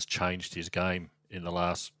think, has changed his game in the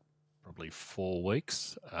last probably 4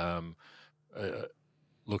 weeks.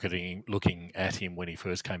 Looking at him when he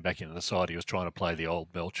first came back into the side, he was trying to play the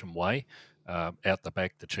old Melksham way. Out the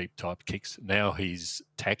back, the cheap type kicks. Now he's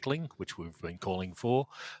tackling, which we've been calling for.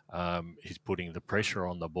 He's putting the pressure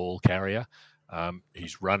on the ball carrier.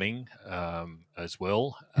 He's running as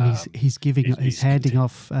well. And he's handing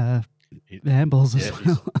off handballs as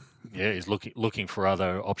well. He's looking for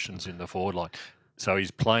other options in the forward line. So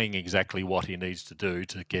he's playing exactly what he needs to do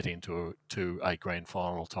to get into a grand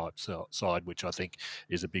final type side, which I think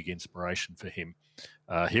is a big inspiration for him.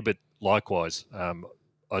 Hibbert, likewise.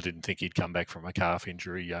 I didn't think he'd come back from a calf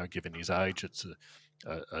injury, given his age. It's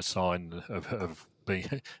a sign of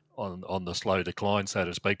being on the slow decline, so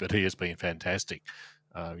to speak. But he has been fantastic.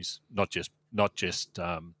 He's not just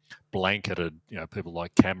blanketed, people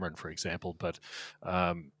like Cameron, for example, but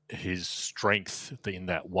his strength in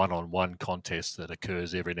that one-on-one contest that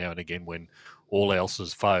occurs every now and again when all else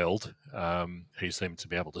has failed, he seems to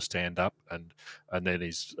be able to stand up, and then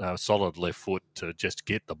his solid left foot to just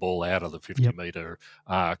get the ball out of the 50-metre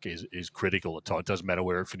arc is critical at times. It doesn't matter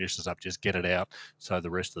where it finishes up, just get it out so the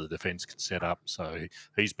rest of the defence can set up. So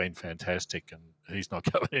he's been fantastic, and he's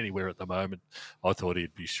not going anywhere at the moment. I thought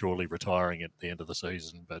he'd be surely retiring at the end of the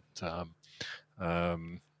season, but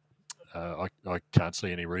I can't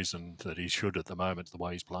see any reason that he should at the moment, the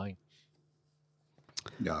way he's playing.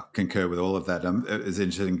 Yeah, I concur with all of that. It was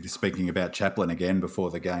interesting, speaking about Chaplin again before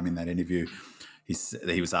the game in that interview,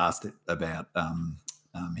 he was asked about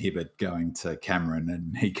Hibbert going to Cameron,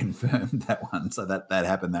 and he confirmed that one. So that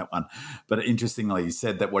happened, that one. But interestingly, he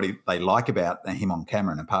said that what they like about him on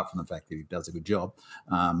Cameron, apart from the fact that he does a good job,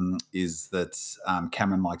 is that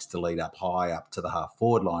Cameron likes to lead up high up to the half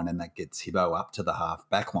forward line, and that gets Hibbo up to the half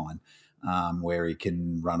back line. Where he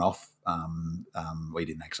can run off, we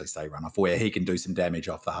didn't actually say run off, where he can do some damage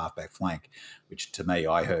off the halfback flank, which to me,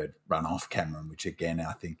 I heard run off Cameron, which again,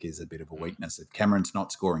 I think is a bit of a weakness. If Cameron's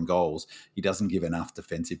not scoring goals, he doesn't give enough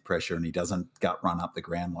defensive pressure, and he doesn't gut run up the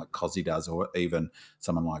ground like Cozzy does, or even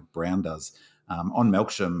someone like Brown does. On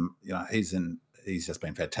Melksham, he's just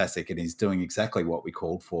been fantastic, and he's doing exactly what we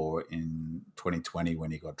called for in 2020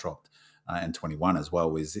 when he got dropped. And 21 as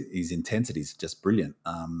well, his intensity is just brilliant.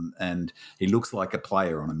 And he looks like a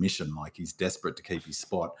player on a mission, like he's desperate to keep his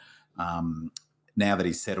spot. Now that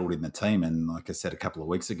he's settled in the team, and like I said a couple of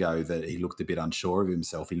weeks ago, that he looked a bit unsure of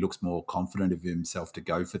himself. He looks more confident of himself to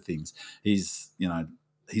go for things. He's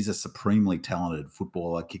a supremely talented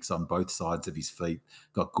footballer, kicks on both sides of his feet,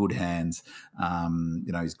 got good hands,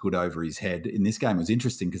 he's good over his head. In this game, it was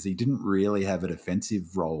interesting because he didn't really have a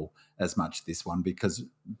defensive role as much this one, because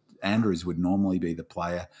Andrews would normally be the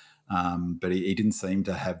player, but he didn't seem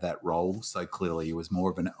to have that role so clearly. He was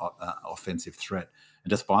more of an offensive threat.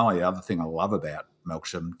 And just finally, the other thing I love about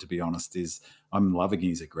Melksham, to be honest, is I'm loving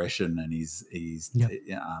his aggression, and he's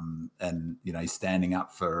standing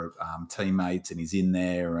up for teammates, and he's in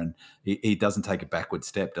there, and he doesn't take a backward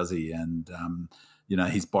step, does he? And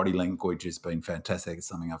his body language has been fantastic. It's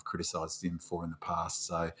something I've criticised him for in the past.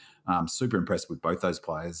 So I'm super impressed with both those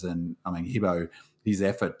players. And I mean, Hibbo, his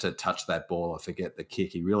effort to touch that ball, I forget the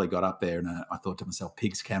kick, he really got up there, and I thought to myself,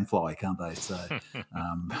 pigs can fly, can't they? So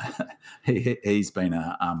he's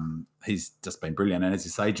just been brilliant. And as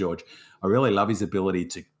you say, George, I really love his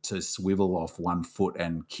ability to swivel off one foot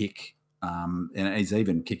and kick and he's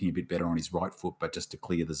even kicking a bit better on his right foot, but just to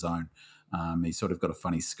clear the zone. He's sort of got a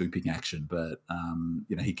funny scooping action, but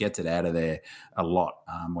he gets it out of there a lot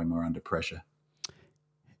when we're under pressure.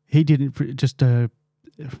 He didn't, just to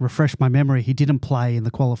refresh my memory, he didn't play in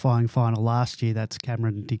the qualifying final last year. That's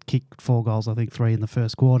Cameron did kick 4 goals, I think 3 in the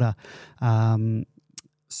first quarter.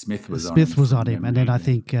 Smith was on him, and then I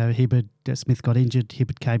think Smith got injured.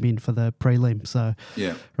 Hibberd came in for the prelim, so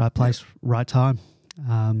right place, right time.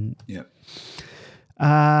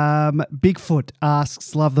 Bigfoot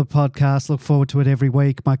asks, love the podcast, look forward to it every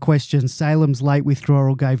week. My question, Salem's late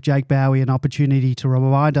withdrawal gave Jake Bowie an opportunity to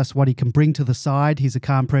remind us what he can bring to the side. He's a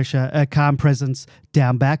calm presence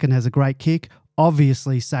down back and has a great kick.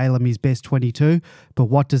 Obviously, Salem is best 22, but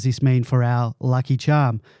what does this mean for our lucky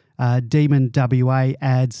charm? Demon WA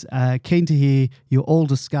adds, keen to hear you all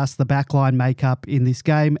discuss the backline makeup in this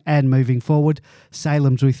game and moving forward.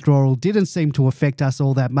 Salem's withdrawal didn't seem to affect us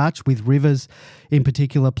all that much, with Rivers in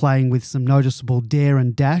particular playing with some noticeable dare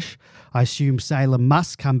and dash. I assume Salem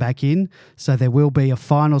must come back in, so there will be a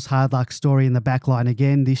finals hard luck story in the backline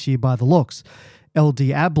again this year by the looks. El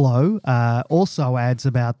Diablo also adds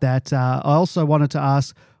about that. I also wanted to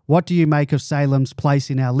ask, what do you make of Salem's place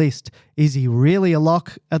in our list? Is he really a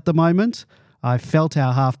lock at the moment? I felt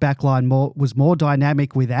our half backline was more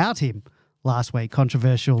dynamic without him last week.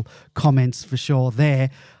 Controversial comments for sure there.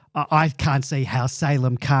 I can't see how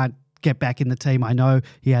Salem can't get back in the team. I know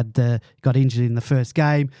he got injured in the first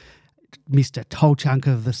game, missed a whole chunk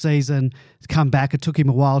of the season. He's come back. It took him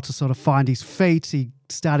a while to sort of find his feet. He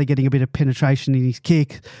started getting a bit of penetration in his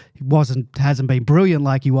kick. He hasn't been brilliant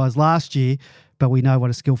like he was last year, but we know what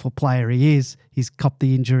a skillful player he is. He's copped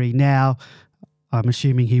the injury now. I'm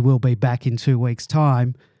assuming he will be back in 2 weeks'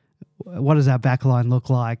 time. What does our backline look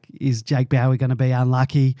like? Is Jake Bowie going to be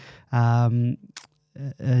unlucky?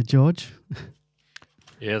 George?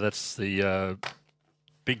 Yeah, that's the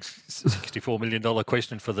big $64 million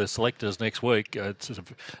question for the selectors next week. It's a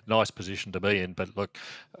nice position to be in, but look,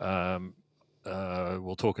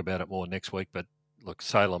 we'll talk about it more next week. But look,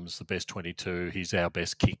 Salem's the best 22. He's our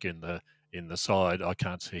best kick in the side. I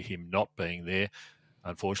can't see him not being there.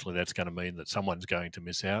 Unfortunately, that's going to mean that someone's going to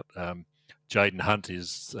miss out. Jaden Hunt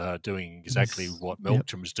is doing exactly what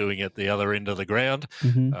Melkham's doing at the other end of the ground.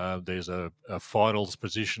 Mm-hmm. There's a finals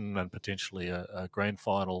position and potentially a grand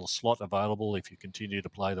final slot available if you continue to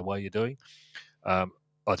play the way you're doing. I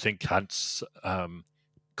think Hunt's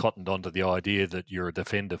cottoned onto the idea that you're a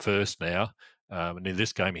defender first now. And in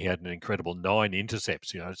this game, he had an incredible 9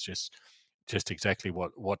 intercepts. It's just exactly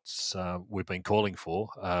what we've been calling for.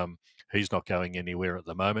 He's not going anywhere at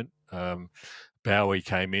the moment. Bowie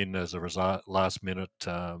came in as a last-minute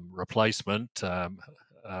replacement,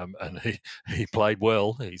 and he played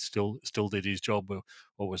well. He still did his job,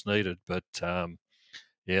 what was needed. But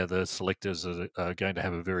the selectors are going to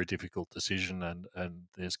have a very difficult decision, and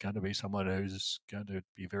there's going to be someone who's going to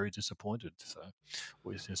be very disappointed. So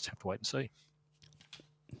we just have to wait and see.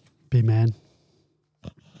 Big man.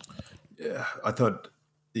 Yeah, I thought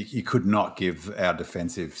you could not give our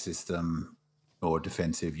defensive system or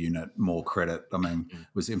defensive unit more credit. I mean, it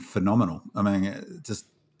was phenomenal. I mean, just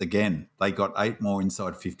again, they got 8 more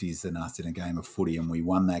inside 50s than us in a game of footy, and we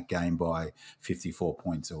won that game by 54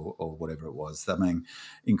 points or whatever it was. I mean,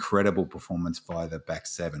 incredible performance by the back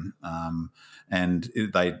 7. And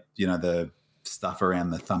they, the stuff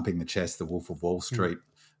around the thumping the chest, the Wolf of Wall Street,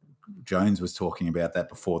 Jones was talking about that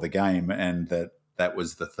before the game, and that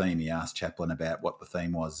was the theme. He asked Chaplin about what the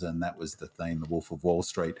theme was, and that was the theme, the Wolf of Wall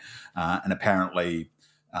Street. And apparently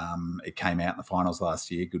it came out in the finals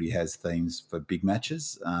last year. Goody has themes for big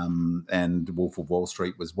matches, and Wolf of Wall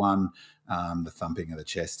Street was one. The thumping of the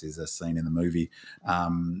chest is a scene in the movie.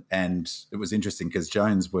 And it was interesting because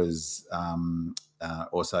Jones was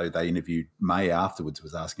also, they interviewed May afterwards,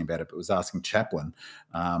 was asking about it, but was asking Chaplin.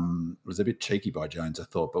 It was a bit cheeky by Jones, I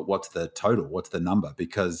thought, but what's the total? What's the number?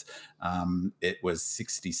 Because it was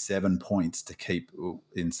 67 points to keep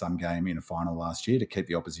in some game in a final last year, to keep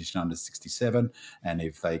the opposition under 67. And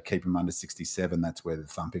if they keep them under 67, that's where the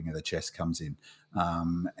thumping of the chest comes in.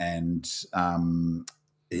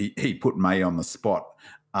 He put May on the spot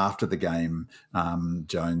after the game,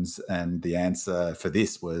 Jones, and the answer for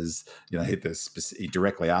this was, he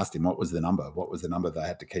directly asked him what was the number. What was the number they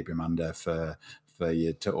had to keep him under for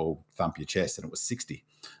you to all thump your chest, and it was 60.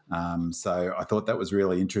 So I thought that was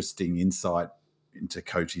really interesting insight into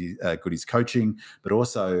Goody's coaching, but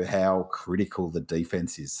also how critical the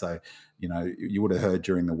defense is. So, you would have heard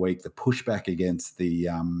during the week the pushback against the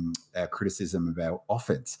our criticism of our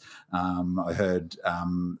offense. I heard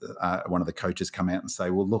one of the coaches come out and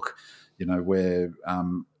say, "Well, look, we're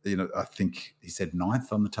I think he said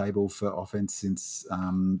 9th on the table for offense since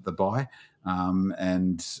the bye."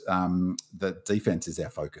 And the defense is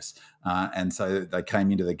our focus. And so they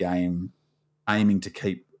came into the game aiming to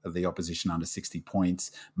keep the opposition under 60 points.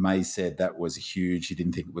 May said that was huge. He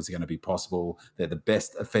didn't think it was going to be possible. They're the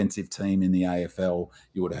best offensive team in the AFL.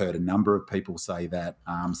 You would have heard a number of people say that.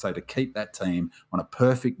 So to keep that team on a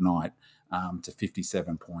perfect night to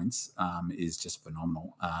 57 points is just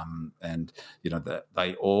phenomenal. And,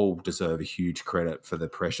 they all deserve a huge credit for the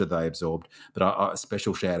pressure they absorbed. But a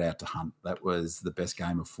special shout out to Hunt. That was the best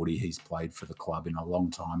game of footy he's played for the club in a long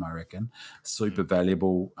time, I reckon. Super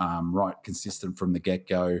valuable, right, consistent from the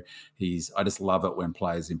get-go. I just love it when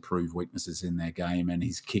players improve weaknesses in their game, and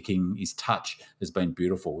his kicking, his touch has been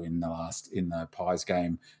beautiful in the Pies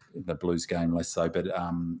game. The Blues game less so, but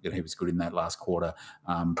he was good in that last quarter.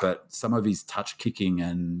 But some of his touch kicking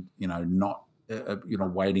and not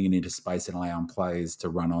wading it into space and allowing players to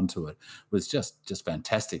run onto it was just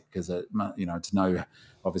fantastic, because it's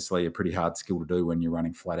obviously a pretty hard skill to do when you're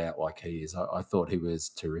running flat out like he is. I thought he was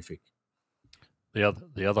terrific.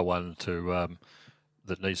 The other one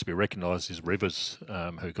that needs to be recognised is Rivers,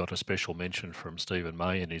 who got a special mention from Stephen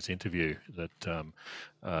May in his interview. That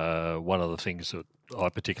one of the things that I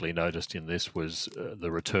particularly noticed in this was the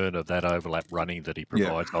return of that overlap running that he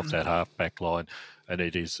provides off that half back line, and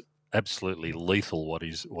it is absolutely lethal what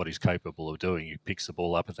he's capable of doing. He picks the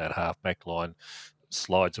ball up at that half back line,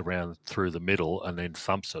 slides around through the middle, and then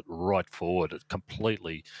thumps it right forward. It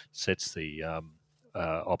completely sets the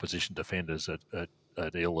opposition defenders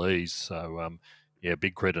at ill ease. So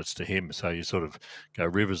big credits to him. So you sort of go,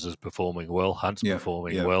 Rivers is performing well, Hunt's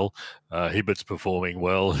performing well, Hibbert's performing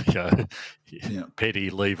well.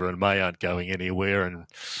 Petty, Lever, and May aren't going anywhere, and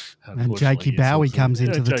Jakey Bowie comes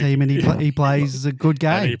into the team, and he plays a good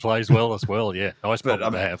game. And he plays well as well. Yeah, nice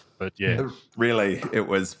problem to have. But really, it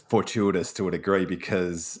was fortuitous to a degree,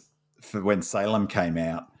 because when Salem came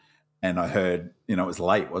out, and I heard, it was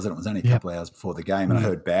late, wasn't it? It was only a couple of hours before the game, and I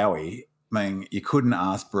heard Bowie. I mean, you couldn't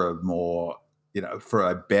ask for a more, for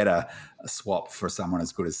a better swap for someone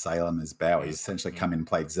as good as Salem as Bowie. He's essentially come in and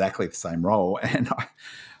played exactly the same role. And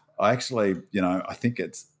I actually, I think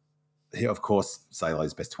of course,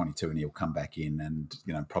 Salo's best 22 and he'll come back in and,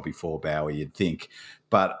 probably for Bowie, you'd think.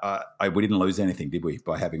 But we didn't lose anything, did we,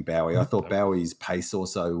 by having Bowie? I thought Bowie's pace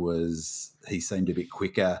also he seemed a bit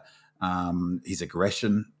quicker. His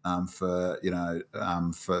aggression for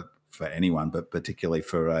anyone, but particularly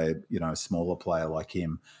for a smaller player like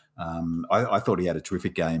him. I thought he had a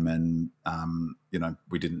terrific game, and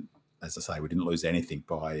we didn't lose anything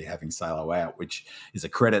by having Salo out, which is a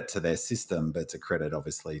credit to their system, but it's a credit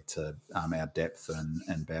obviously to our depth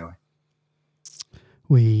and Bowie.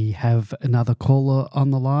 We have another caller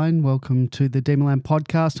on the line. Welcome to the Demonland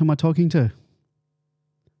podcast. Who am I talking to?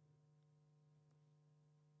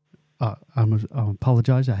 I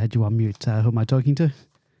apologise. I had you on mute. Who am I talking to?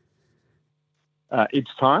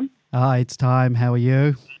 It's Time. It's Time. How are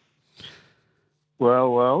you?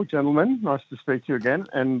 Well, gentlemen, nice to speak to you again,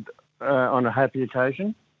 and on a happy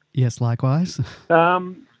occasion. Yes, likewise. I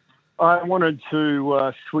wanted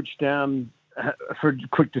to switch down for a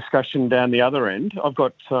quick discussion down the other end. I've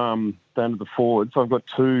got down to the forwards. I've got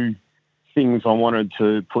two things I wanted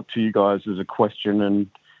to put to you guys as a question and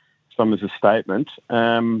some as a statement.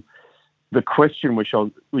 The question, which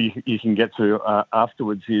you can get to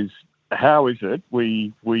afterwards, is how is it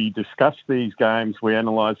we discuss these games, we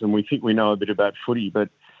analyse them, we think we know a bit about footy, but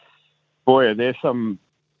boy, are there some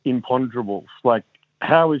imponderables. Like,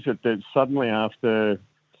 how is it that suddenly after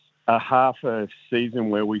a half a season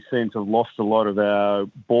where we seem to have lost a lot of our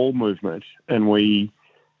ball movement, and we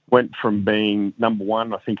went from being number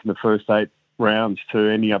one, I think, in the first 8 rounds to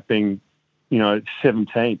ending up being,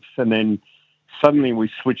 17th, and then suddenly we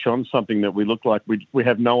switch on something that we look like we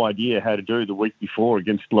have no idea how to do the week before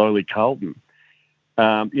against lowly Carlton.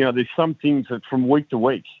 There's some things that from week to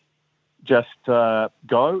week just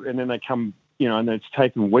go, and then they come, and it's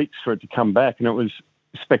taken weeks for it to come back, and it was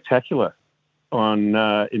spectacular in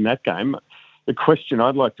that game. The question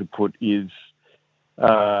I'd like to put is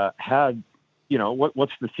how,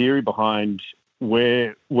 what's the theory behind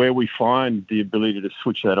where we find the ability to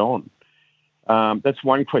switch that on? That's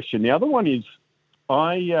one question. The other one is,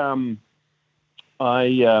 I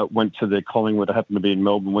went to the Collingwood. I happened to be in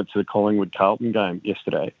Melbourne. Went to the Collingwood Carlton game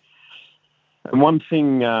yesterday. And one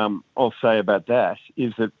thing I'll say about that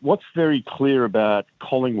is that what's very clear about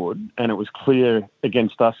Collingwood, and it was clear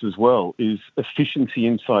against us as well, is efficiency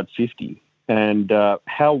inside 50 and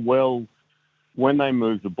how well, when they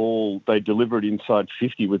move the ball, they deliver it inside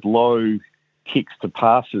 50 with low kicks to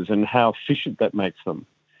passes and how efficient that makes them.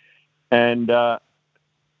 And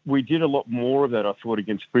we did a lot more of that, I thought,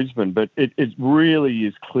 against Brisbane, but it really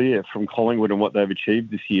is clear from Collingwood and what they've achieved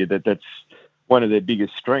this year that that's one of their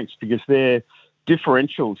biggest strengths, because their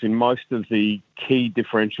differentials in most of the key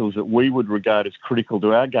differentials that we would regard as critical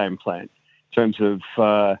to our game plan in terms of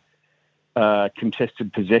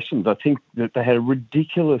contested possessions, I think that they had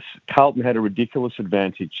Carlton had a ridiculous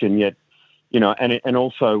advantage, and yet, and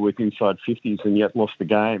also with inside 50s, and yet lost the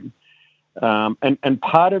game. And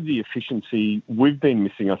part of the efficiency we've been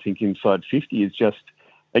missing, I think, inside 50 is just,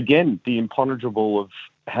 again, the imponderable of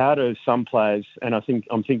how do some players, and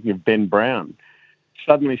I'm thinking of Ben Brown,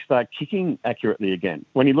 suddenly start kicking accurately again.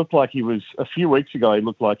 When he looked like he was, a few weeks ago, he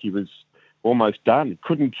looked like he was almost done.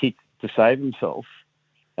 Couldn't kick to save himself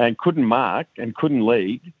and couldn't mark and couldn't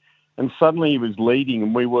lead. And suddenly he was leading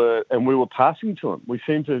and we were passing to him. We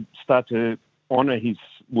seemed to start to honour his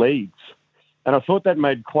leads. And I thought that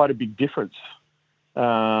made quite a big difference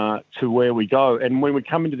to where we go. And when we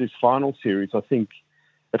come into this final series, I think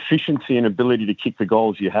efficiency and ability to kick the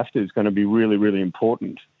goals you have to is going to be really, really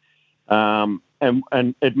important.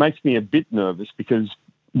 And it makes me a bit nervous because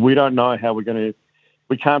we don't know how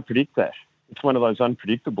we can't predict that. It's one of those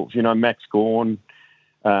unpredictables. Max Gawn,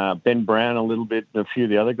 Ben Brown a little bit, and a few of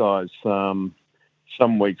the other guys,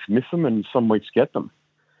 some weeks miss them and some weeks get them.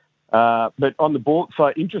 But on the ball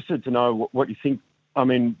side, interested to know what you think. I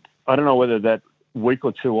mean, I don't know whether that week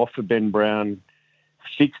or two off for Ben Brown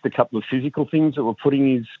fixed a couple of physical things that were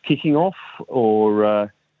putting his kicking off,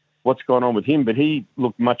 or what's going on with him. But he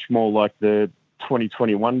looked much more like the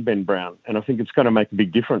 2021 Ben Brown, and I think it's going to make a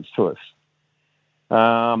big difference to us.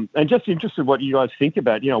 And just interested what you guys think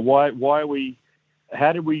about,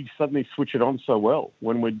 how did we suddenly switch it on so well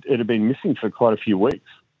when it had been missing for quite a few weeks?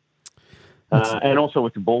 And also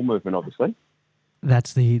with the ball movement, obviously.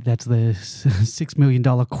 That's the $6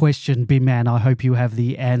 million question, B-Man. I hope you have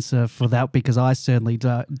the answer for that, because I certainly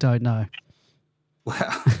don't know. Wow,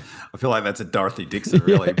 I feel like that's a Dorothy Dixon,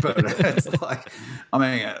 really. But it's like, I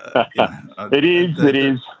mean, it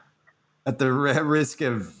is. At the risk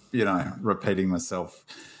of repeating myself,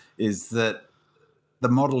 is that the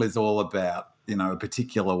model is all about a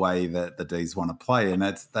particular way that the Ds want to play, and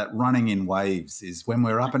that's that running in waves. Is when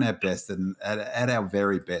we're up in our best and at our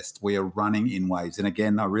very best, we are running in waves. And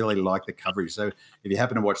again, I really like the coverage. So if you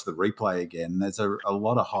happen to watch the replay again, there's a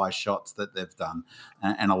lot of high shots that they've done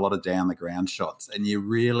and a lot of down the ground shots, and you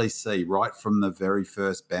really see right from the very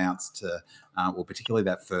first bounce to, particularly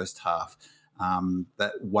that first half,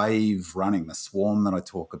 that wave running, the swarm that I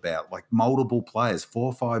talk about, like multiple players, 4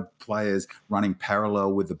 or 5 players running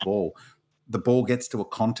parallel with the ball. The ball gets to a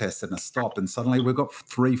contest and a stop, and suddenly we've got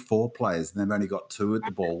 3, 4 players, and they've only got 2 at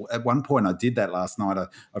the ball. At one point, I did that last night.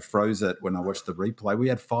 I froze it when I watched the replay. We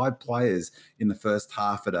had 5 players in the first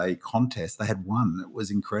half at a contest. They had 1. It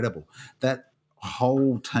was incredible. That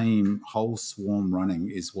whole team, whole swarm running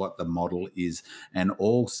is what the model is, and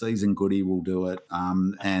all season Goody will do it,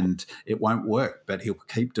 and it won't work, but he'll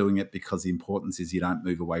keep doing it because the importance is you don't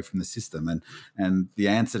move away from the system. And the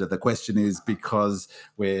answer to the question is because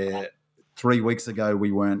 3 weeks ago,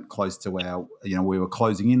 we weren't close to we were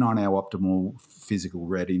closing in on our optimal physical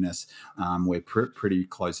readiness. We're pretty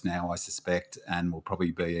close now, I suspect, and we'll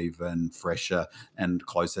probably be even fresher and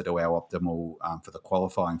closer to our optimal for the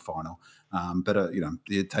qualifying final. But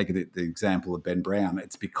you take the example of Ben Brown.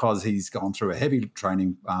 It's because he's gone through a heavy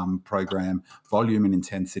training program, volume and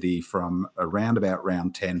intensity from around about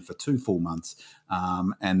round 10 for 2 full months.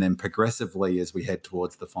 And then progressively, as we head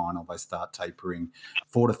towards the final, they start tapering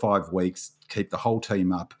 4 to 5 weeks, keep the whole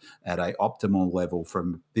team up at an optimal level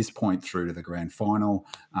from this point through to the grand final.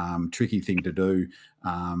 Tricky thing to do,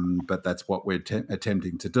 but that's what we're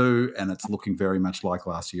attempting to do, and it's looking very much like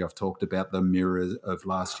last year. I've talked about the mirror of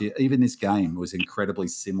last year. Even this game was incredibly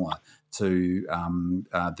similar to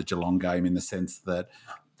the Geelong game in the sense that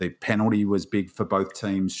the penalty was big for both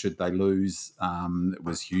teams should they lose. It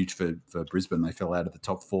was huge for Brisbane. They fell out of the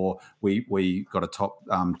top 4. We got a top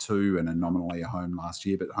 2 and a nominally a home last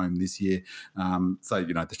year, but home this year. So,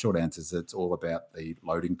 the short answer is it's all about the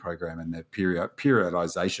loading program and the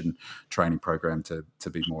periodization training program to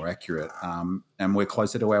be more accurate. And we're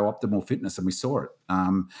closer to our optimal fitness, and we saw it.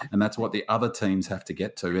 And that's what the other teams have to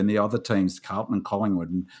get to. And the other teams, Carlton and Collingwood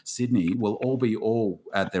and Sydney, will all be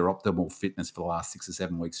at their optimal fitness for the last 6 or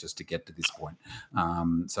 7 weeks weeks just to get to this point.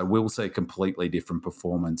 So we'll see a completely different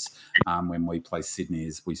performance when we play Sydney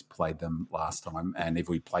as we played them last time. And if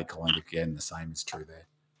we play Collingwood again, the same is true there.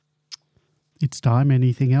 It's time.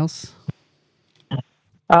 Anything else?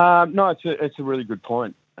 No, it's a really good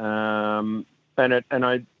point. And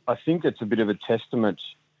I think it's a bit of a testament.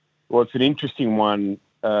 Well, it's an interesting one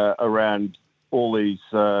around all these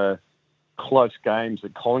close games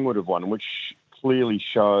that Collingwood have won, which clearly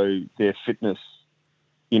show their fitness,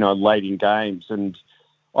 late in games. And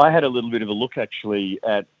I had a little bit of a look actually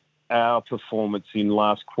at our performance in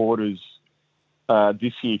last quarters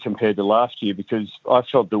this year compared to last year, because I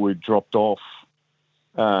felt that we'd dropped off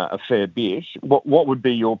a fair bit. What would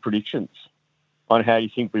be your predictions on how you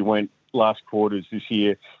think we went last quarters this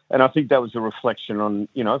year? And I think that was a reflection on,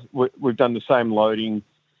 we've done the same loading.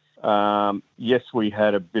 Yes, we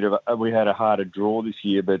had a harder draw this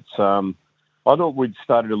year, but I thought we'd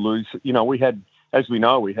started to lose. We had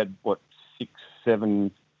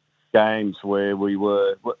 6-7 games where we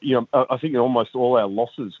were, I think in almost all our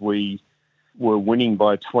losses we were winning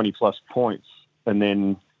by 20 plus points, and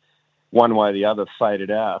then one way or the other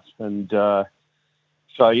faded out. And I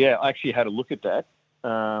actually had a look at that.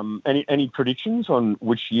 Any predictions on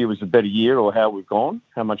which year was a better year or how we've gone?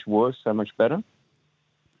 How much worse, how much better?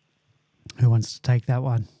 Who wants to take that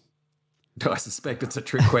one? I suspect it's a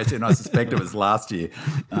trick question. I suspect it was last year.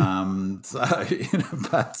 The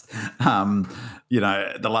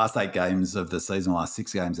last 8 games of the season, last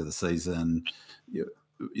 6 games of the season,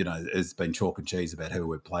 it's been chalk and cheese about who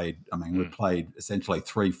we've played. I mean, we've played essentially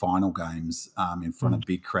 3 final games in front of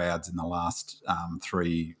big crowds in the last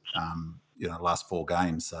 4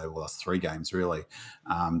 games. So we lost 3 games really.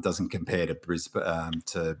 Doesn't compare to Brisbane,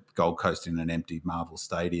 to Gold Coast in an empty Marvel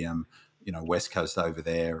Stadium. West Coast over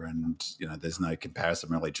there, and there's no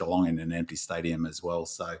comparison really. Geelong in an empty stadium as well.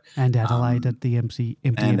 So and Adelaide at the empty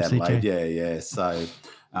and MCG. Adelaide, yeah. So,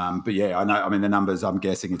 but yeah, I know. I mean, the numbers. I'm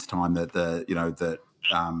guessing it's time that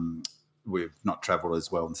we've not travelled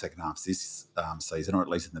as well in the second half this season, or at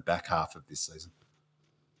least in the back half of this season.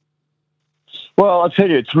 Well, I'll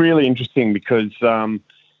tell you, it's really interesting because,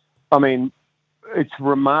 it's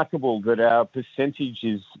remarkable that our percentage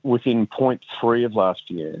is within 0.3 of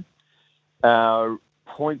last year. Our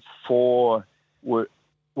 0.4 were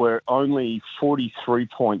only 43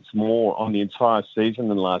 points more on the entire season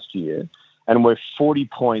than last year, and we're 40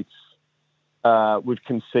 points. We've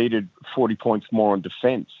conceded 40 points more on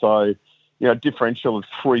defence, so differential of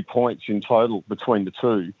 3 points in total between the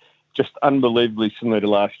two, just unbelievably similar to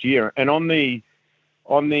last year. And on the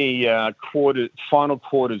final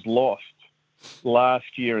quarters lost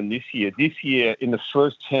last year and this year in the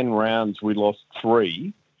first 10 rounds we lost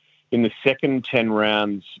 3. In the second 10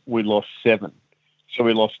 rounds, we lost 7. So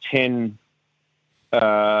we lost 10. We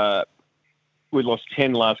lost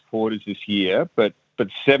 10 last quarters this year, but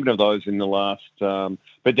 7 of those in the last.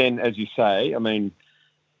 But then, as you say,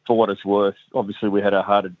 for what it's worth, obviously we had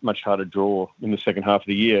a much harder draw in the second half of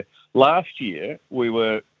the year. Last year we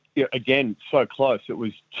were again so close. It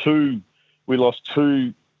was 2. We lost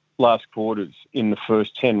 2 last quarters in the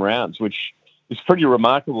first 10 rounds, which is pretty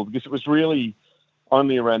remarkable because it was really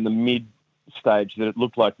only around the mid stage that it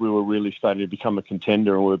looked like we were really starting to become a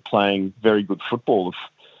contender and we were playing very good football.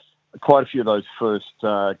 Quite a few of those first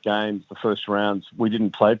games, the first rounds, we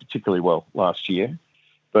didn't play particularly well last year,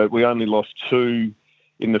 but we only lost 2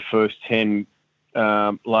 in the first 10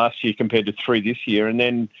 last year compared to 3 this year. And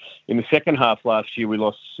then in the second half last year, we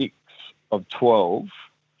lost 6 of 12,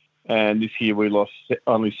 and this year we lost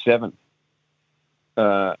only 7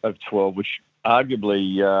 of 12, which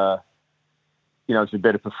arguably... it's a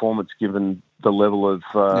better performance given the level of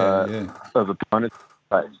opponents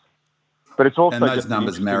faced. But it's also and those just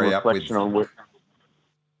numbers marry up with. Those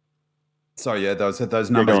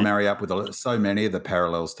numbers marry up with so many of the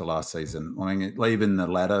parallels to last season. Even the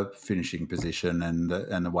ladder finishing position and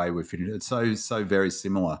the way we finished, it's so very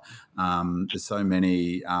similar. There's so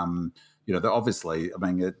many. Obviously,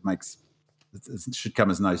 it should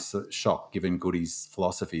come as no shock given Goody's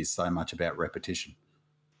philosophy is so much about repetition.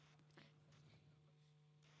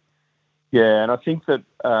 Yeah, and I think that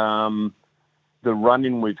the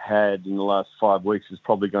run-in we've had in the last 5 weeks is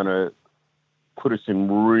probably going to put us in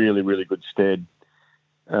really, really good stead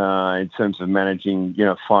in terms of managing,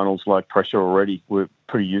 finals-like pressure already. We're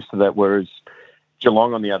pretty used to that, whereas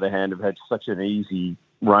Geelong, on the other hand, have had such an easy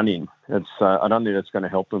run-in. I don't think that's going to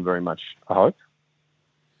help them very much, I hope.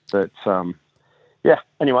 But,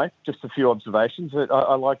 anyway, just a few observations.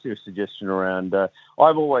 I like your suggestion around...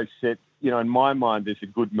 I've always said... in my mind, there's a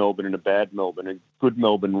good Melbourne and a bad Melbourne. And good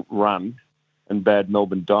Melbourne run and bad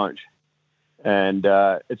Melbourne don't. And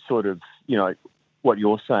it's sort of, what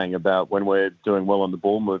you're saying about when we're doing well on the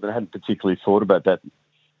ball movement. I hadn't particularly thought about that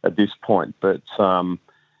at this point, but why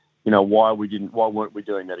weren't we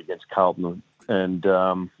doing that against Carlton? And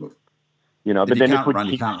but then if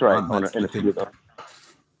we kick straight on it in a few.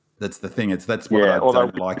 That's the thing. That's what I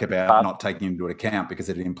don't like about not taking into account, because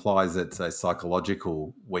it implies it's a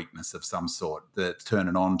psychological weakness of some sort. That turn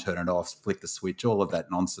it on, turn it off, flick the switch, all of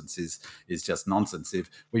that nonsense is just nonsense.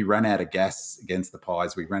 If we ran out of gas against the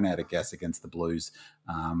Pies, we ran out of gas against the Blues.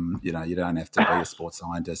 You don't have to be a sports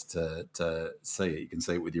scientist to see it. You can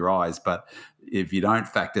see it with your eyes. But if you don't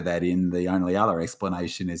factor that in, the only other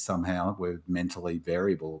explanation is somehow we're mentally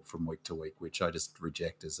variable from week to week, which I just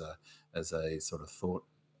reject as a sort of thought.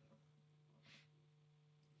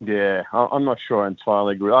 Yeah, I'm not sure I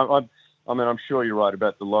entirely agree. I mean, I'm sure you're right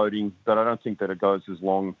about the loading, but I don't think that it goes as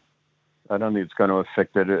long. I don't think it's going to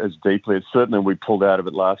affect it as deeply. It's certainly we pulled out of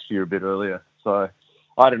it last year a bit earlier. So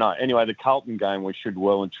I don't know. Anyway, the Carlton game, we should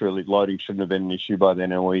well and truly, loading shouldn't have been an issue by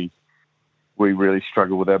then, and we really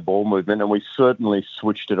struggled with our ball movement, and we certainly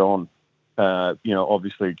switched it on,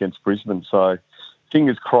 obviously against Brisbane. So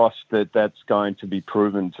fingers crossed that that's going to be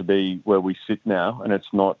proven to be where we sit now, and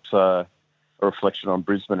it's not a reflection on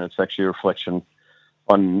Brisbane. It's actually a reflection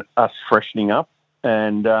on us freshening up,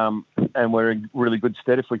 and we're in really good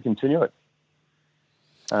stead if we continue it.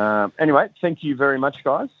 Anyway, thank you very much,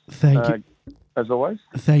 guys. Thank you. As always.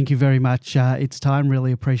 Thank you very much. It's time.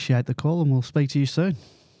 Really appreciate the call, and we'll speak to you soon.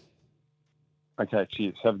 Okay,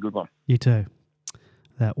 cheers. Have a good one. You too.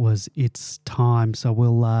 That was It's Time. So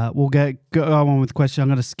we'll go on with the question. I'm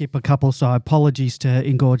going to skip a couple, so apologies to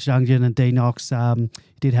Engorged Onion and D Knox.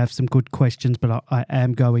 Did have some good questions, but I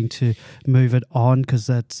am going to move it on because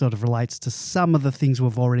that sort of relates to some of the things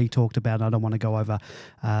we've already talked about. I don't want to go over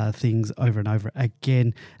things over and over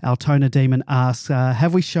again. Altona Demon asks,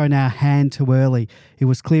 have we shown our hand too early? It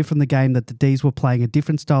was clear from the game that the D's were playing a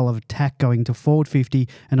different style of attack, going to forward 50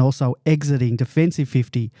 and also exiting defensive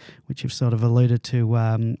 50, which you've sort of alluded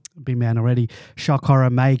to, Big Man, already. Shock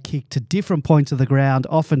Horror may kick to different points of the ground,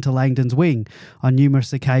 often to Langdon's wing. On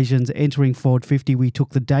numerous occasions, entering forward 50, we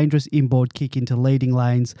took the dangerous inboard kick into leading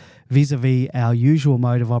lanes vis-a-vis our usual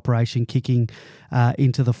mode of operation, kicking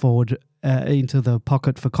into the forward, into the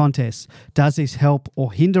pocket for contests. Does this help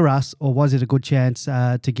or hinder us, or was it a good chance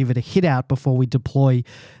to give it a hit out before we deploy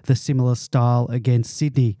the similar style against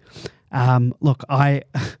Sydney? Look, I'm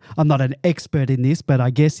not an expert in this, but I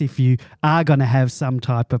guess if you are going to have some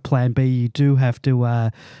type of plan B, you do have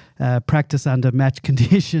to practice under match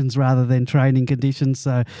conditions rather than training conditions.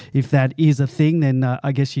 So if that is a thing, then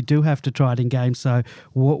I guess you do have to try it in games. So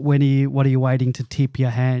what are you waiting to tip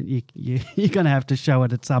your hand? You're going to have to show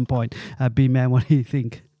it at some point. B-Man, what do you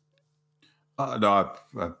think? No,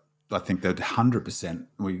 I think that 100%.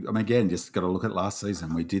 Again, just got to look at last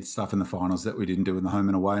season. We did stuff in the finals that we didn't do in the home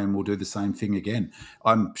and away, and we'll do the same thing again.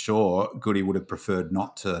 I'm sure Goody would have preferred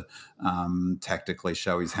not to tactically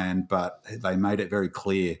show his hand, but they made it very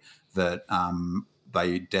clear that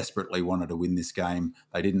they desperately wanted to win this game.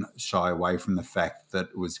 They didn't shy away from the fact that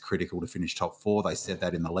it was critical to finish top four. They said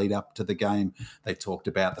that in the lead up to the game. They talked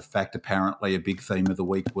about the fact, apparently, a big theme of the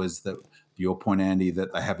week was that, your point, Andy,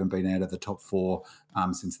 that they haven't been out of the top four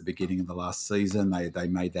since the beginning of the last season. They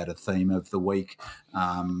made that a theme of the week.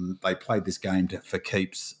 They played this game for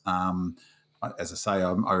keeps. As I say,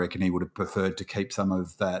 I reckon he would have preferred to keep some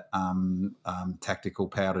of that tactical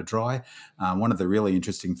powder dry. One of the really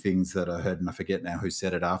interesting things that I heard, and I forget now who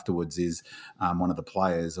said it afterwards, is one of the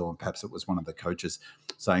players, or perhaps it was one of the coaches,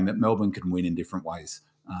 saying that Melbourne can win in different ways.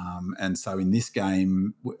 And so in this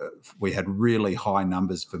game, we had really high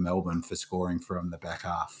numbers for Melbourne for scoring from the back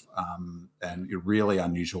half, and really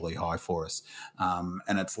unusually high for us.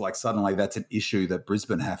 And it's like suddenly that's an issue that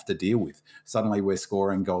Brisbane have to deal with. Suddenly we're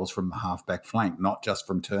scoring goals from the half-back flank, not just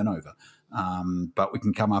from turnover. But we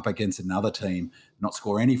can come up against another team, not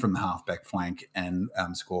score any from the half-back flank and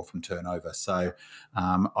score from turnover. So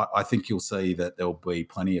I think you'll see that there'll be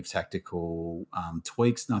plenty of tactical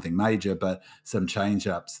tweaks, nothing major, but some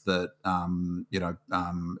change-ups that,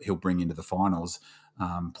 he'll bring into the finals.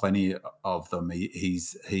 Plenty of them.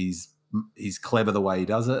 He's clever the way he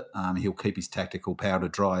does it. He'll keep his tactical powder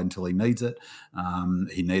dry until he needs it.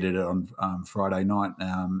 He needed it on Friday night,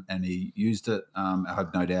 and he used it. I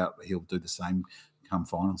have no doubt he'll do the same come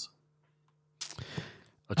finals.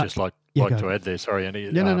 I'd just like to add there. Sorry, Andy.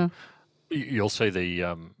 No. You'll see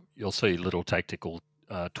little tactical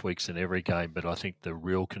tweaks in every game, but I think the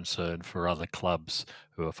real concern for other clubs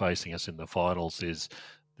who are facing us in the finals is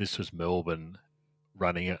this was Melbourne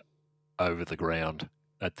running it over the ground.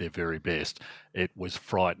 at their very best. It was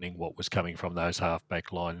frightening what was coming from those halfback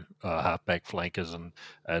flankers and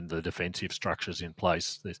the defensive structures in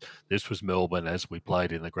place. This was Melbourne as we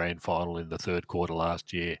played in the grand final in the third quarter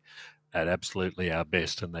last year at absolutely our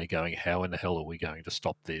best, and they're going, how in the hell are we going to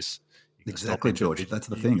stop this? Exactly, George. That's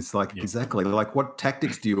the thing. It's like, exactly, like what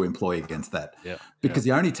tactics do you employ against that? Because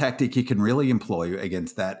the only tactic you can really employ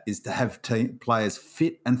against that is to have players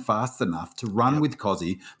fit and fast enough to run with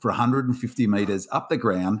Cozzy for 150 metres up the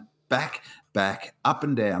ground, back, up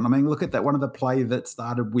and down. I mean, look at that. One of the play that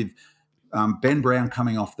started with Ben Brown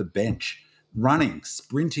coming off the bench, running,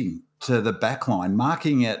 sprinting to the back line,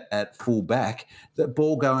 marking it at full back, the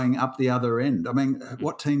ball going up the other end. I mean,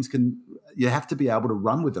 what teams can... You have to be able to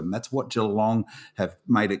run with them. That's what Geelong have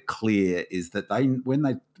made it clear, is that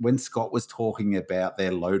when Scott was talking about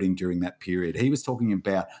their loading during that period, he was talking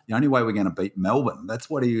about the only way we're going to beat Melbourne. That's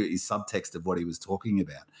what his subtext of what he was talking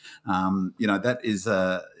about. That is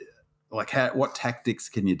what tactics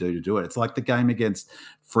can you do it? It's like the game against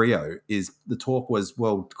Freo. The talk was,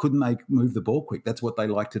 well, couldn't they move the ball quick? That's what they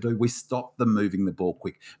like to do. We stopped them moving the ball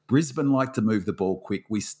quick. Brisbane like to move the ball quick.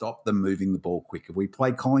 We stopped them moving the ball quick. If we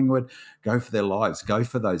play Collingwood, go for their lives. Go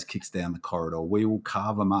for those kicks down the corridor. We will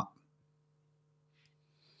carve them up.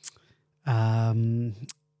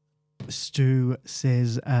 Stu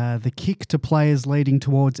says, the kick to players leading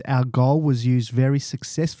towards our goal was used very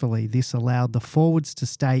successfully. This allowed the forwards to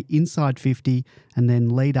stay inside 50 and then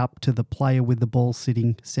lead up to the player with the ball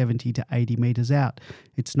sitting 70 to 80 metres out.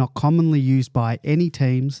 It's not commonly used by any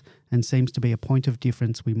teams and seems to be a point of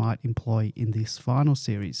difference we might employ in this final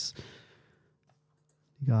series.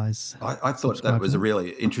 You guys, I thought that was a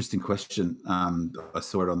really interesting question. I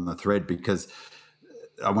saw it on the thread because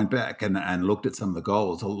I went back and looked at some of the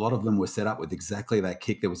goals. A lot of them were set up with exactly that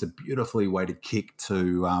kick. There was a beautifully weighted kick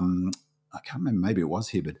to, I can't remember, maybe it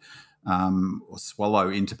was Hibberd, or Swallow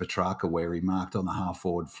into Petrarca, where he marked on the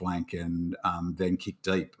half-forward flank and then kicked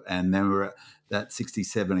deep. And then we're at that 60,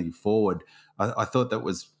 70 forward. I thought that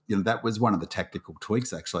was, that was one of the tactical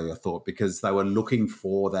tweaks, actually, I thought, because they were looking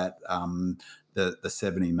for that, the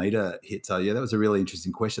 70-metre hit. So, that was a really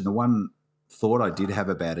interesting question. The one thought I did have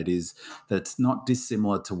about it is that it's not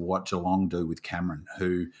dissimilar to what Geelong do with Cameron,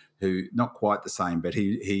 who not quite the same, but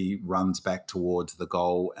he runs back towards the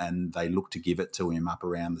goal and they look to give it to him up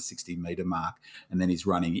around the 60-metre mark, and then he's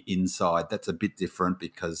running inside. That's a bit different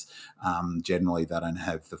because generally they don't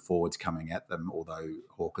have the forwards coming at them, although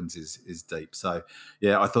Hawkins is deep. So,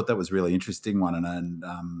 I thought that was a really interesting one, and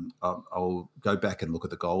I'll go back and look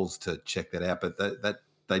at the goals to check that out, but that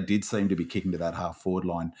they did seem to be kicking to that half-forward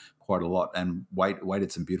line quite a lot and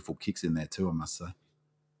weighted some beautiful kicks in there too, I must say.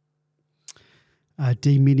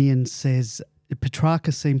 D Minion says,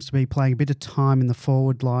 Petrarca seems to be playing a bit of time in the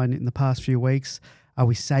forward line in the past few weeks. Are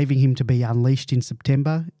we saving him to be unleashed in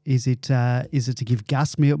September? Is it to give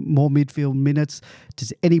Gus more midfield minutes?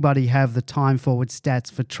 Does anybody have the time forward stats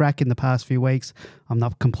for Track in the past few weeks? I'm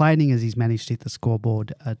not complaining as he's managed to hit the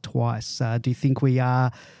scoreboard twice. Do you think we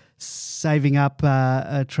are saving up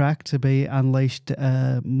a Track to be unleashed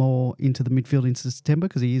more into the midfield in September,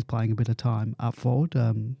 because he is playing a bit of time up forward?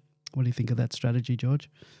 What do you think of that strategy, George?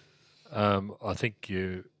 I think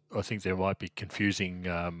there might be confusing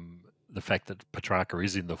the fact that Petrarca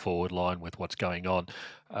is in the forward line with what's going on.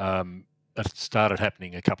 It started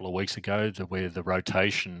happening a couple of weeks ago where the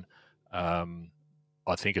rotation, I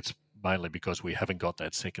think it's mainly because we haven't got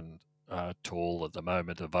that second tall at the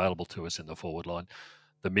moment available to us in the forward line.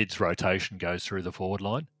 The mids rotation goes through the forward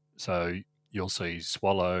line. So you'll see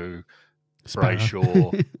Swallow,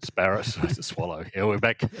 Brayshaw, Sparrow, Swallow. Yeah, we're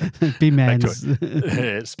back. B-Man's.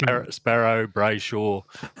 Sparrow, Brayshaw.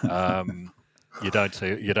 You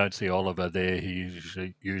don't see Oliver there. He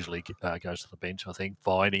usually goes to the bench, I think.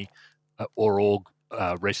 Viney, or all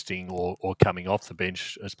resting or coming off the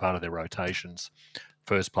bench as part of their rotations.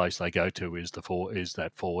 First place they go to is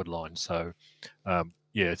that forward line. So,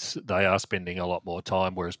 they are spending a lot more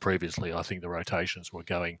time, whereas previously I think the rotations were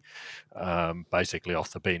going basically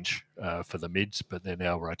off the bench for the mids, but they're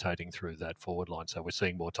now rotating through that forward line. So we're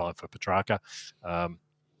seeing more time for Petrarca.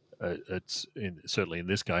 Certainly in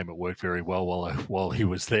this game it worked very well while he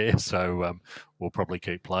was there. So we'll probably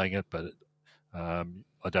keep playing it, but I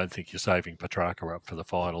don't think you're saving Petrarca up for the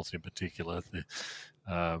finals in particular,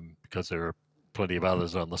 because there are plenty of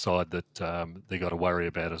others on the side that they got to worry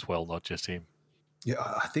about as well, not just him. Yeah,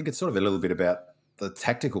 I think it's sort of a little bit about the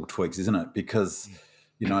tactical tweaks, isn't it? Because,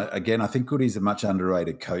 again, I think Goody's a much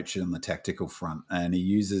underrated coach on the tactical front, and he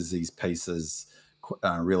uses these pieces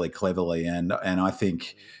really cleverly. And I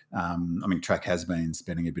think, Track has been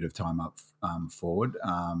spending a bit of time up forward.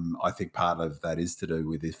 I think part of that is to do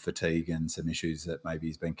with his fatigue and some issues that maybe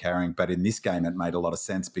he's been carrying. But in this game, it made a lot of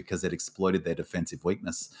sense because it exploited their defensive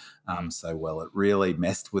weakness so well. It really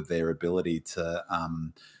messed with their ability to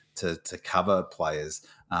cover players.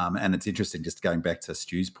 And it's interesting, just going back to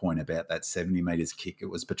Stu's point about that 70 metres kick, it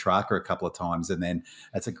was Petrarca a couple of times, and then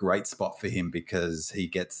that's a great spot for him because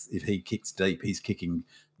if he kicks deep, he's kicking,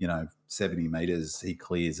 70 metres, he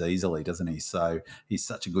clears easily, doesn't he? So he's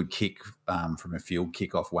such a good kick from a field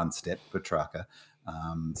kick off one step, Petrarca.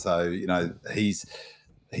 He's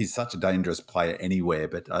such a dangerous player anywhere,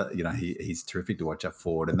 but he's terrific to watch up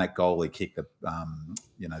forward. And that goal he kicked,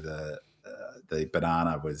 the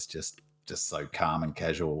banana was just so calm and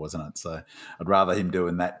casual, wasn't it? So I'd rather him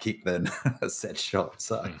doing that kick than a set shot.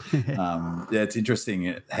 So it's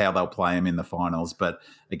interesting how they'll play him in the finals. But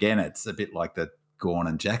again, it's a bit like the Gawn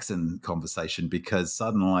and Jackson conversation because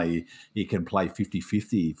suddenly he can play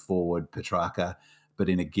 50-50 forward Petrarca, but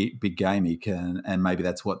in a big game he can, and maybe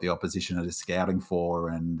that's what the opposition are scouting for,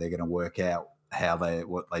 and they're going to work out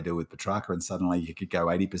what they do with Petrarca, and suddenly you could go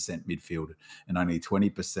 80% midfield and only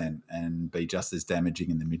 20% and be just as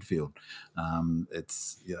damaging in the midfield.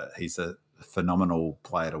 He's a phenomenal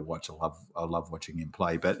player to watch. I love watching him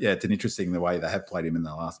play. But yeah, it's an interesting the way they have played him in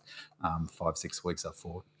the last 5-6 weeks up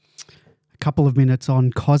forward. Couple of minutes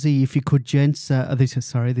on Cozzy, if you could, gents. This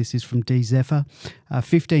is from D. Zephyr.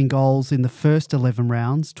 15 goals in the first 11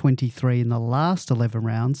 rounds, 23 in the last 11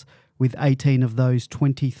 rounds, with 18 of those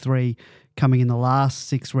 23 coming in the last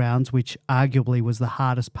 6 rounds, which arguably was the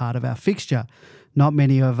hardest part of our fixture. Not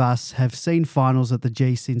many of us have seen finals at the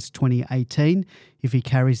G since 2018. If he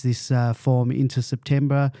carries this form into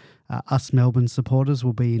September, us Melbourne supporters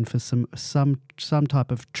will be in for some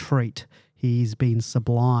type of treat. He's been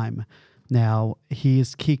sublime. Now,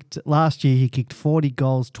 last year he kicked 40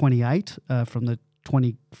 goals, 28 from the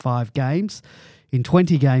 25 games. In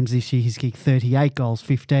 20 games this year, he's kicked 38 goals,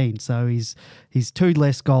 15. So he's 2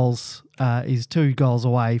 less goals. He's 2 goals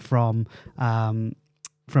away from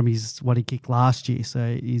his what he kicked last year.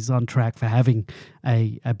 So he's on track for having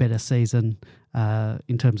a better season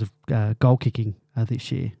in terms of goal kicking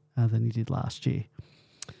this year than he did last year.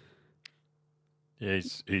 Yeah,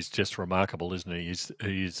 he's just remarkable, isn't he?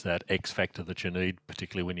 He's that X factor that you need,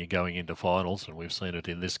 particularly when you're going into finals, and we've seen it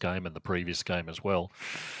in this game and the previous game as well.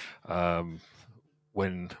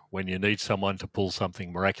 When you need someone to pull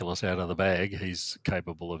something miraculous out of the bag, he's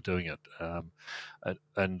capable of doing it.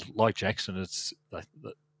 And like Jackson,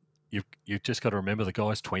 you've just got to remember the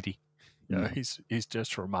guy's 20. You know, he's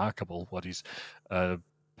just remarkable. What he's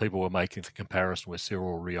people were making the comparison with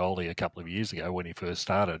Cyril Rioli a couple of years ago when he first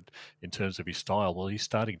started in terms of his style. Well, he's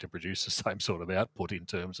starting to produce the same sort of output in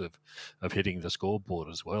terms of hitting the scoreboard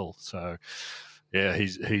as well. So, yeah,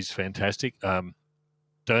 he's fantastic.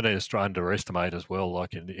 Don't underestimate as well,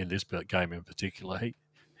 like in this game in particular,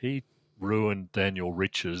 he ruined Daniel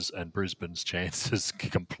Rich's and Brisbane's chances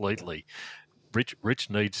completely. Rich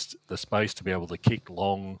needs the space to be able to kick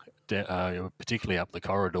long, particularly up the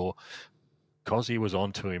corridor. Cozzy was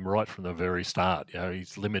onto him right from the very start. You know,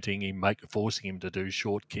 he's limiting him, forcing him to do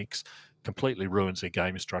short kicks, completely ruins their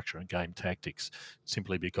game structure and game tactics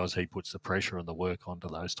simply because he puts the pressure and the work onto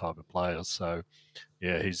those type of players. So,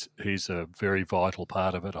 yeah, he's a very vital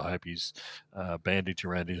part of it. I hope his bandage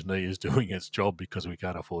around his knee is doing its job because we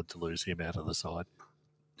can't afford to lose him out of the side.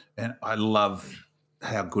 And I love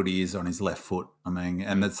how good he is on his left foot. I mean,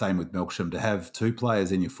 and the same with Melksham. To have 2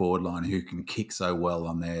 players in your forward line who can kick so well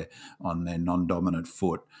on their non-dominant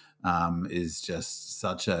foot is just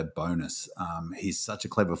such a bonus. He's such a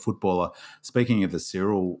clever footballer. Speaking of the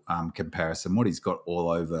Cyril comparison, what he's got all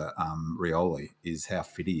over Rioli is how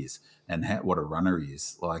fit he is and what a runner he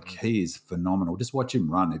is. Like, he is phenomenal. Just watch him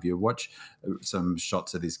run. If you watch some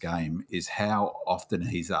shots of this game, is how often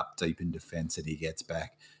he's up deep in defence and he gets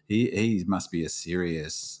back. He must be a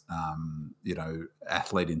serious,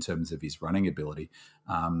 athlete in terms of his running ability.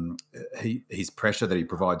 His pressure that he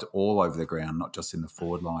provides all over the ground, not just in the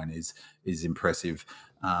forward line, is impressive.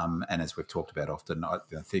 And as we've talked about often,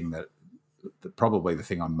 probably the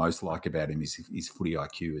thing I most like about him is his footy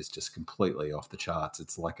IQ is just completely off the charts.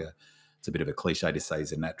 It's a bit of a cliche to say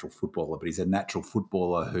he's a natural footballer, but he's a natural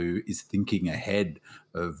footballer who is thinking ahead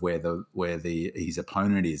of where his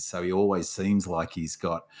opponent is. So he always seems like he's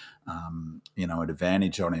got an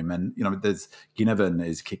advantage on him. And, there's Ginnivan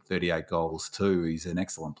has kicked 38 goals too. He's an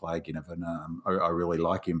excellent player, Ginnivan. I really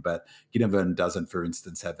like him. But Ginnivan doesn't, for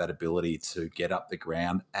instance, have that ability to get up the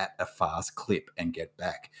ground at a fast clip and get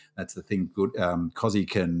back. That's the thing. Good. Cozzy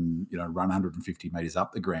can, run 150 metres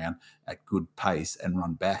up the ground at good pace and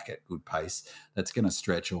run back at good pace. That's going to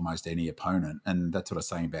stretch almost any opponent. And that's what I was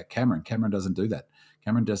saying about Cameron. Cameron doesn't do that.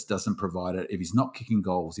 Cameron just doesn't provide it. If he's not kicking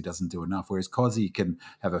goals, he doesn't do enough. Whereas Cozzy can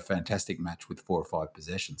have a fantastic match with 4 or 5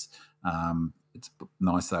 possessions. It's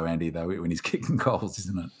nice though, Andy, when he's kicking goals,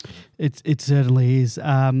 isn't it? It certainly is.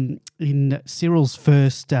 In Cyril's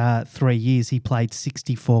first 3 years, he played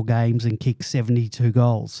 64 games and kicked 72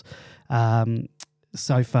 goals.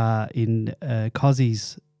 So far in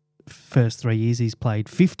Cozzy's first 3 years, he's played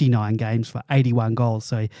 59 games for 81 goals.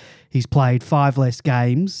 So he's played 5 less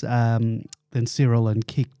games than Cyril and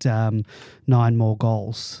kicked 9 more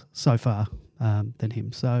goals so far than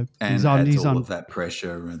him. So he's on of that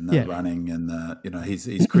pressure and the running and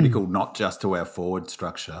he's critical not just to our forward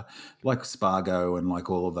structure, like Spargo and like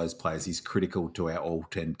all of those players. He's critical to our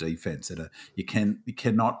all-10 defence. And you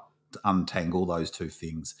cannot untangle those two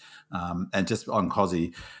things. And just on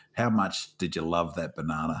Cozzy, how much did you love that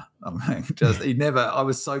banana? I mean, I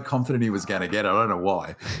was so confident he was going to get it. I don't know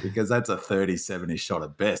why, because that's a 30-70 shot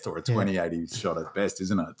at best or a 20-80 shot at best,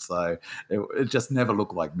 isn't it? So it just never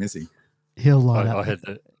looked like missing. He'll line up. I had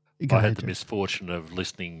the misfortune of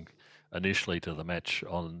listening initially to the match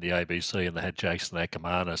on the ABC, and they had Jason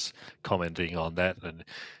Ackermanis commenting on that. And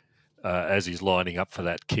as he's lining up for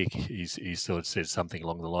that kick, he sort of said something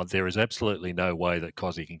along the line, there is absolutely no way that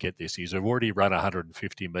Cozzy can get this. He's already run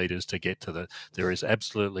 150 metres to get to there is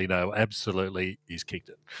absolutely he's kicked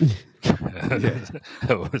it.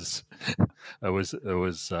 The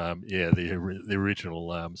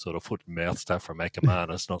original sort of foot and mouth stuff from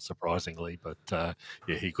Ackermanis, not surprisingly, but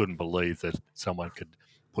he couldn't believe that someone could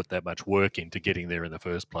put that much work into getting there in the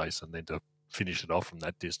first place, and then to finish it off from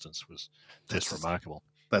that distance was just remarkable.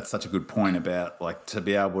 That's such a good point about to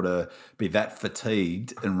be able to be that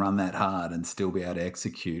fatigued and run that hard and still be able to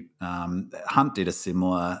execute. Hunt did a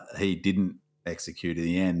similar. He didn't execute in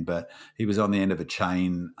the end, but he was on the end of a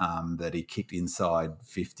chain that he kicked inside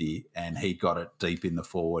 50 and he got it deep in the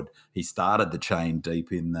forward. He started the chain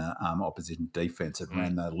deep in the opposition defence and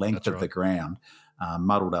ran the length of the ground,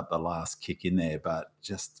 muddled up the last kick in there, but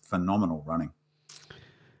just phenomenal running.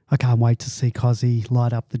 I can't wait to see Cozzy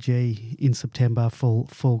light up the G in September, full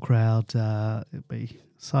crowd. It'll be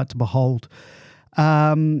a sight to behold.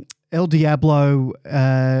 El Diablo,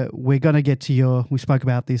 we're going to get to we spoke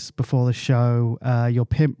about this before the show, your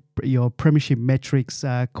premiership metrics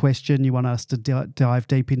question. You want us to dive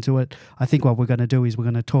deep into it. I think what we're going to do is we're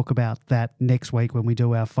going to talk about that next week when we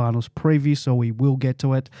do our finals preview, so we will get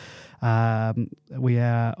to it. We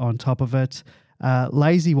are on top of it.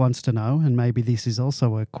 Lazy wants to know, and maybe this is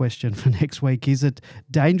also a question for next week, is it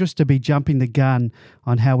dangerous to be jumping the gun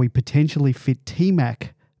on how we potentially fit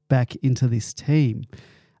T-Mac back into this team?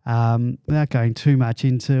 Without going too much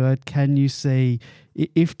into it, can you see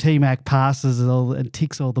if T-Mac passes and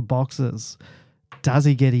ticks all the boxes, does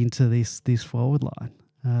he get into this forward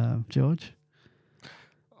line? George?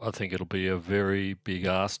 I think it'll be a very big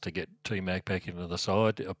ask to get T-Mac back into the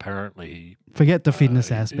side. Apparently, forget the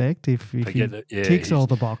fitness aspect. If he ticks all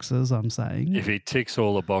the boxes, I'm saying. If he ticks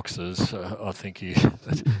all the boxes, I think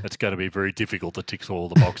it's going to be very difficult to tick all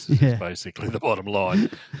the boxes. Is basically the bottom line.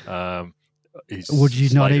 Would you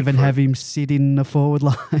not even have him sit in the forward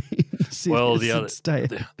line?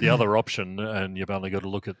 The other option, and you've only got to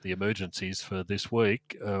look at the emergencies for this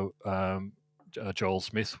week. Joel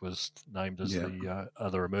Smith was named as the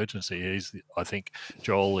other emergency. I think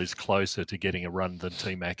Joel is closer to getting a run than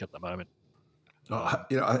T-Mac at the moment.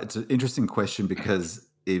 It's an interesting question because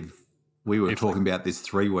if we were talking about this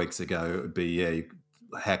 3 weeks ago, it would be,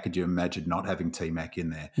 how could you imagine not having T-Mac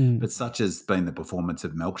in there? But such has been the performance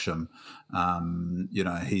of Melksham.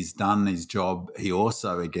 He's done his job. He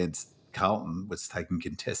also, against Carlton, was taking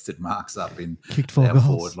contested marks up in our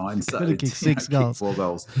forward line. So kicked 6 goals. 4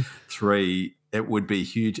 goals. 3, it would be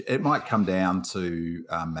huge. It might come down to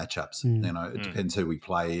matchups. It depends who we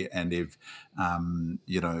play. And if,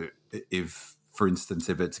 for instance,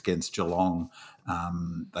 if it's against Geelong,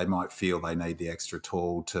 they might feel they need the extra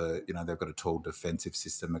tall to, they've got a tall defensive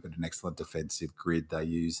system. They've got an excellent defensive grid they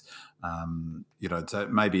use. So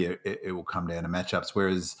maybe it will come down to matchups.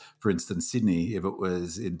 Whereas, for instance, Sydney, if it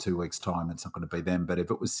was in 2 weeks' time, it's not going to be them. But if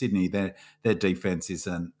it was Sydney, their defence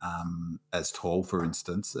isn't as tall, for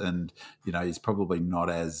instance, and, is probably not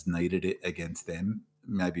as needed against them,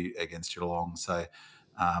 maybe against Geelong. So,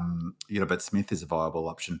 but Smith is a viable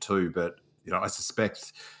option too. But, I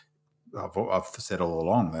suspect I've said all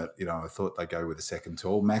along that, I thought they'd go with the second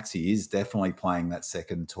tall. Maxi is definitely playing that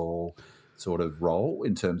second tall sort of role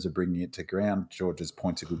in terms of bringing it to ground. George's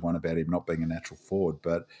point's a good one about him not being a natural forward,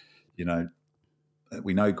 but,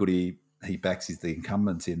 we know Goody, he backs the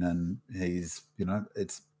incumbents in, and he's,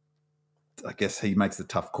 I guess he makes the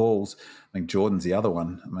tough calls. I mean, Jordan's the other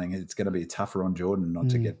one. I mean, it's going to be tougher on Jordan not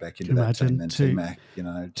to get back into that team than T-Mac.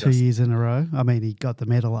 2 years in a row. I mean, he got the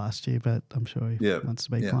medal last year, but I'm sure he wants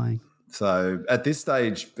to be playing. So at this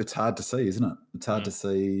stage, it's hard to see, isn't it? It's hard to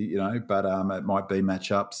see, but it might be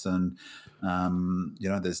matchups and,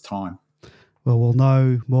 there's time. Well, we'll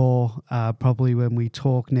know more probably when we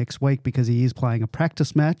talk next week, because he is playing a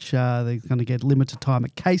practice match. They're going to get limited time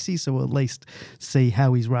at Casey, so we'll at least see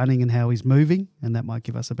how he's running and how he's moving, and that might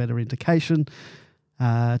give us a better indication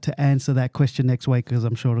to answer that question next week, because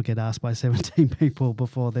I'm sure it'll get asked by 17 people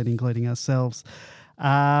before then, including ourselves.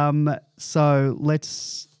 So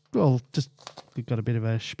we've got a bit of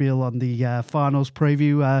a spiel on the finals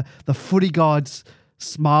preview. The footy gods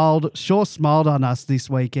smiled on us this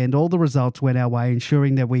weekend. All the results went our way,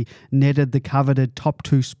 ensuring that we netted the coveted top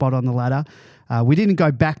 2 spot on the ladder. We didn't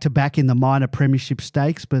go back-to-back in the minor premiership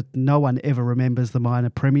stakes, but no one ever remembers the minor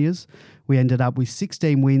premiers. We ended up with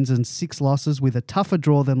 16 wins and 6 losses, with a tougher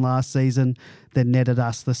draw than last season that netted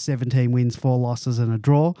us the 17 wins, 4 losses and a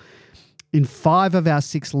draw. In 5 of our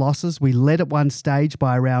 6 losses, we led at one stage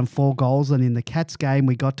by around 4 goals, and in the Cats game,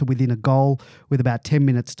 we got to within a goal with about 10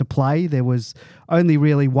 minutes to play. There was only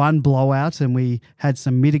really one blowout, and we had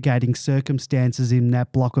some mitigating circumstances in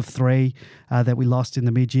that block of 3 that we lost in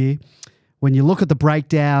the mid-year. When you look at the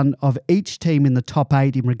breakdown of each team in the top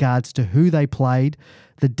 8 in regards to who they played,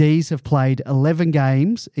 the D's have played 11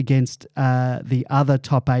 games against the other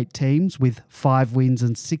top 8 teams with 5 wins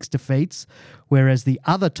and 6 defeats, whereas the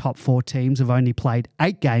other top 4 teams have only played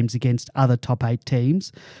 8 games against other top 8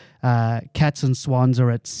 teams. Cats and Swans are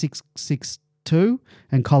at 6-2,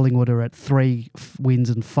 and Collingwood are at 3 wins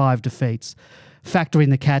and 5 defeats. Factor in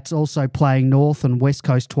the Cats also playing North and West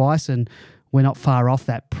Coast twice, and we're not far off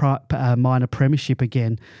that minor premiership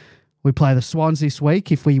again. We play the Swans this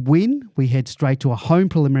week. If we win, we head straight to a home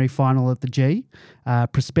preliminary final at the G.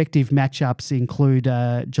 Prospective matchups include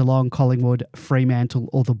Geelong, Collingwood, Fremantle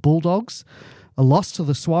or the Bulldogs. A loss to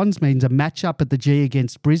the Swans means a matchup at the G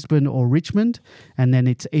against Brisbane or Richmond, and then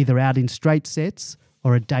it's either out in straight sets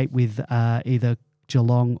or a date with either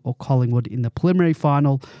Geelong or Collingwood in the preliminary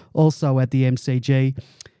final, also at the MCG.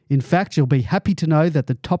 In fact, you'll be happy to know that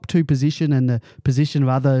the top 2 position and the position of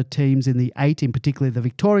other teams in the 8, in particular the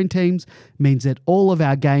Victorian teams, means that all of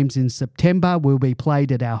our games in September will be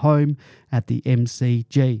played at our home at the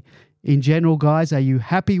MCG. In general, guys, are you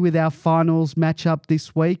happy with our finals matchup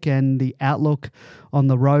this week and the outlook on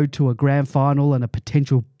the road to a grand final and a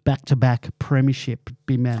potential back-to-back premiership?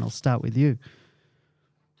 B-Man, I'll start with you.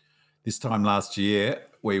 This time last year,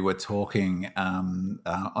 we were talking on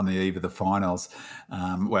the eve of the finals,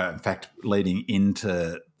 in fact, leading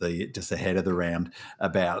into just ahead of the round,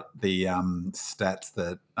 about the stats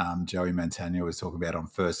that Joey Montagna was talking about on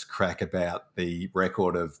First Crack about the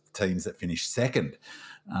record of teams that finished second.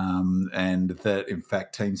 And that, in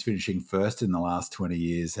fact, teams finishing first in the last 20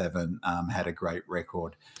 years haven't had a great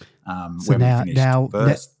record. So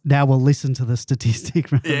now we'll listen to the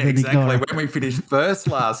statistic. Yeah, exactly. When we finished first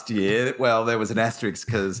last year, well, there was an asterisk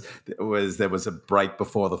because there was a break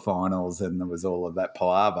before the finals and there was all of that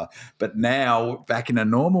palaver. But now, back in a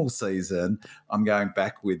normal season, I'm going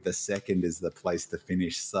back with the second is the place to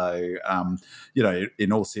finish. So,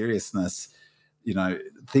 in all seriousness,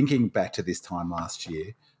 thinking back to this time last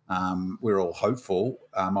year, we're all hopeful.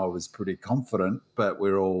 I was pretty confident, but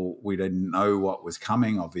we didn't know what was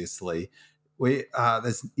coming. Obviously,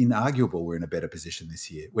 there's inarguable we're in a better position this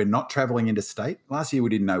year. We're not travelling interstate. Last year we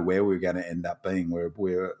didn't know where we were going to end up being. We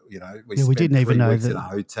didn't even know in a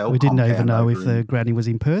hotel. We didn't even know if the granny was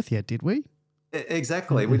in Perth yet, did we?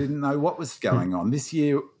 Exactly. We didn't know what was going on. This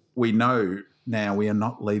year we know. Now we are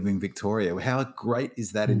not leaving Victoria. How great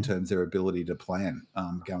is that in terms of their ability to plan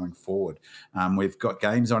going forward? We've got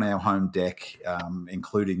games on our home deck,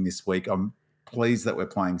 including this week. I'm pleased that we're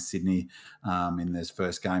playing Sydney in this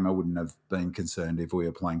first game. I wouldn't have been concerned if we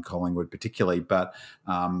were playing Collingwood particularly, but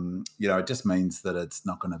it just means that it's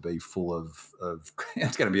not going to be full of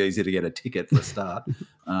it's going to be easy to get a ticket for a start.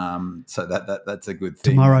 So that's a good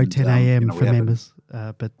thing. Tomorrow, 10 a.m. for members.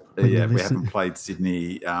 But we haven't played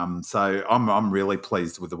Sydney, so I'm really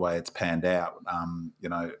pleased with the way it's panned out.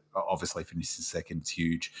 Obviously finishing second is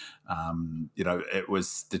huge. It was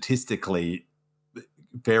statistically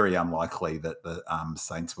very unlikely that the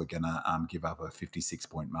Saints were going to give up a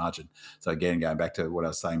 56-point margin. So again, going back to what I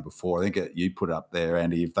was saying before, I think you put up there,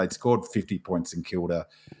 Andy, if they'd scored 50 points in Kilda,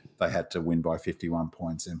 they had to win by 51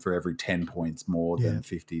 points. And for every 10 points more than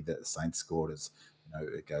 50 that the Saints scored,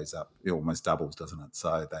 it goes up, it almost doubles, doesn't it?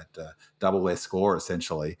 So that double their score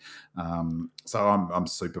essentially. So I'm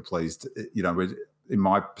super pleased. In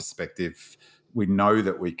my perspective, we know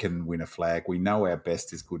that we can win a flag. We know our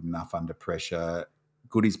best is good enough under pressure.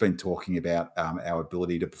 Goody's been talking about our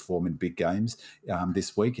ability to perform in big games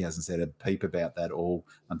this week. He hasn't said a peep about that all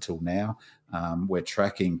until now. We're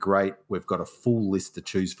tracking great. We've got a full list to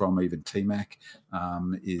choose from. Even T-Mac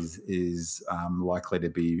is likely to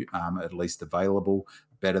be at least available,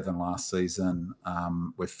 better than last season.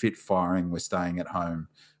 We're fit firing. We're staying at home.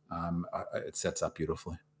 It sets up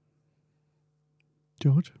beautifully.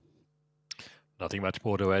 George? Nothing much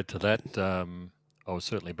more to add to that. I was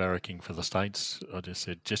certainly barracking for the Saints. I just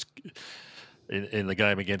said in the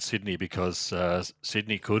game against Sydney, because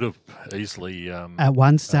Sydney could have easily at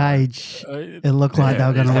one stage it looked like they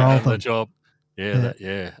were going to roll them. The job.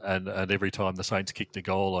 And every time the Saints kicked a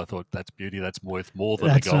goal, I thought, that's beauty. That's worth more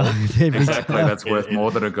than a goal. Right. Exactly, that's worth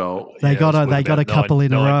more than a goal. They got a couple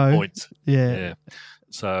in a row. Points. Yeah.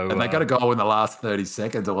 So, and they got a goal in the last 30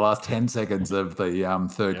 seconds or the last 10 seconds of the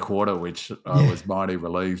third quarter, which I was mighty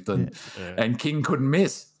relieved. And King couldn't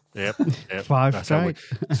miss. Yep. 5 straight.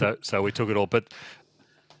 So we took it all. But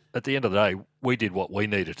at the end of the day, we did what we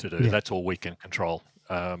needed to do. Yeah. That's all we can control.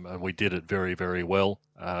 And we did it very, very well.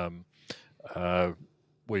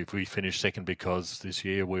 We finished second because this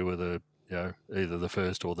year we were either the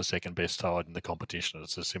first or the second best side in the competition.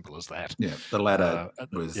 It's as simple as that. Yeah, the ladder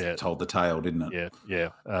told the tale, didn't it? Yeah.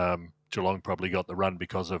 Geelong probably got the run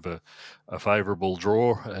because of a favourable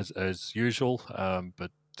draw as usual, and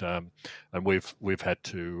we've had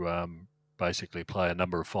to basically play a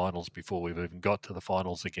number of finals before we've even got to the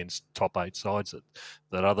finals against top 8 sides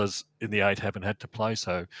that others in the 8 haven't had to play.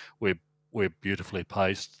 So we're beautifully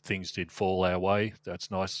paced. Things did fall our way. That's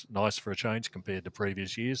nice for a change compared to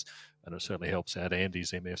previous years, and it certainly helps out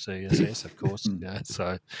Andy's MFCSS, of course.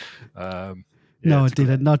 No, it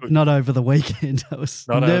didn't. Not over the weekend. I was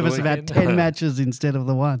nervous about 10 matches instead of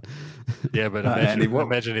the one. Yeah, but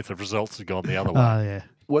imagine if the results had gone the other way. Oh, yeah.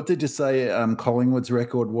 What did you say Collingwood's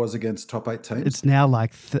record was against top 8 teams? It's now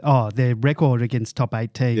like, their record against top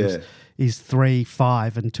 8 teams is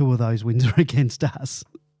 3-5, and 2 of those wins are against us.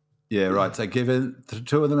 Yeah, right. So given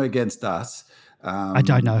 2 of them against us. I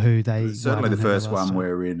don't know who they. Certainly the first one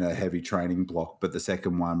we're in a heavy training block, but the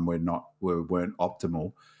second one we weren't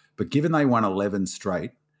optimal. But given they won 11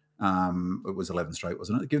 straight, it was 11 straight,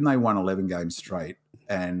 wasn't it? Given they won 11 games straight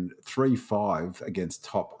and 3-5 against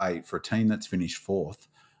top 8 for a team that's finished 4th,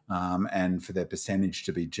 and for their percentage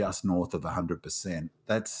to be just north of 100%,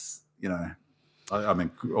 that's, I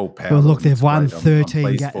mean, all power. Well, look, they've won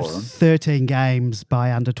 13 games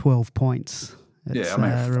by under 12 points. It's,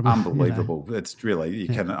 unbelievable. It's really, you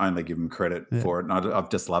can only give him credit for it. And I've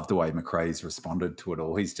just loved the way McRae's responded to it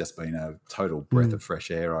all. He's just been a total breath of fresh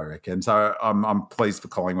air, I reckon. So I'm pleased for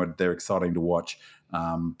Collingwood. They're exciting to watch.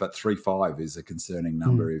 But 3-5 is a concerning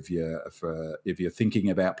number if you're thinking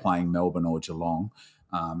about playing Melbourne or Geelong,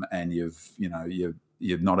 and you're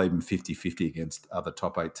not even 50-50 against other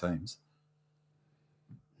top 8 teams.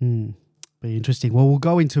 Be interesting. Well, we'll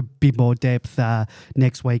go into a bit more depth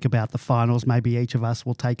next week about the finals. Maybe each of us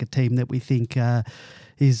will take a team that we think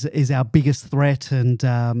is our biggest threat, and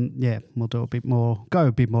we'll do go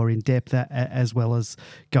a bit more in depth, as well as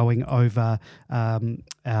going over,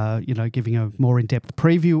 giving a more in depth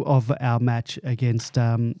preview of our match against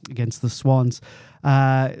the Swans.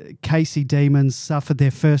 Casey Demons suffered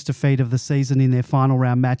their first defeat of the season in their final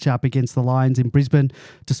round matchup against the Lions in Brisbane.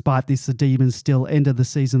 Despite this, the Demons still ended the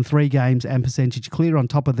season 3 games and percentage clear on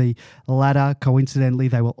top of the ladder. Coincidentally,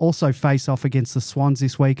 they will also face off against the Swans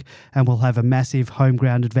this week and will have a massive home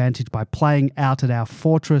ground advantage by playing out at our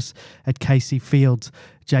fortress at Casey Fields.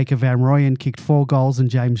 Jacob Van Rooyen kicked 4 goals and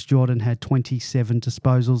James Jordan had 27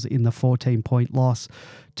 disposals in the 14-point loss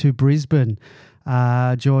to Brisbane.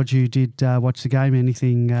 George, you did watch the game.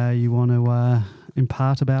 Anything you want to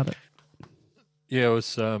impart about it? Yeah, it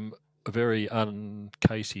was a very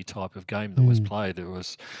un-Casey type of game that was played. It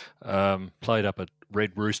was played up at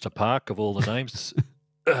Red Rooster Park, of all the names,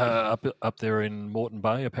 up there in Moreton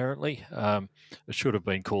Bay, apparently. It should have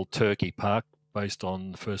been called Turkey Park, based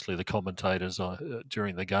on, firstly, the commentators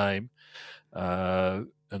during the game, and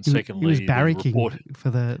secondly, he was barracking for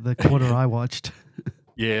the quarter I watched.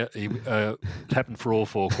 Yeah, it happened for all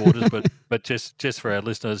 4 quarters, but just for our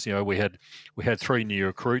listeners, we had 3 new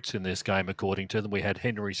recruits in this game, according to them. We had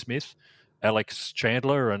Henry Smith, Alex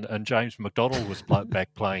Chandler and James McDonald was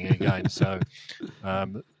back playing again. So,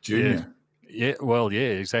 Junior. Yeah, well, yeah,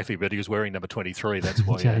 exactly. But he was wearing number 23. That's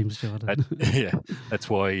why James Jordan. that's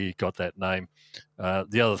why he got that name.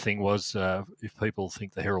 The other thing was, if people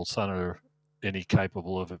think the Herald Sun are any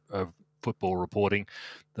capable of football reporting,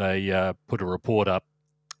 they put a report up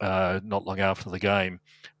not long after the game,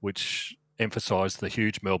 which emphasised the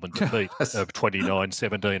huge Melbourne defeat of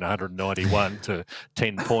 29-17, 191 to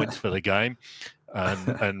 10 points for the game.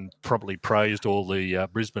 And probably praised all the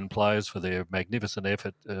Brisbane players for their magnificent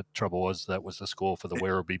effort. Trouble was that was the score for the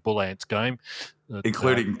Werribee Bull Ants game.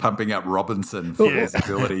 Including pumping up Robinson for his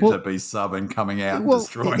ability to be sub and coming out and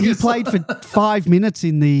destroying He played for 5 minutes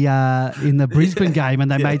in the Brisbane game,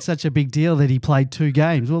 and they made such a big deal that he played 2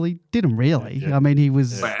 games. Well, he didn't really. Yeah. I mean, he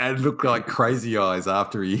was... And it looked like crazy eyes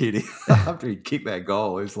after he hit it, after he kicked that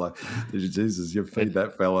goal. It was like, Jesus, you feed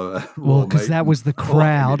that fella. Well, because that was the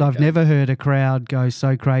crowd. I've never heard a crowd go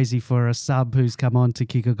so crazy for a sub who's come on to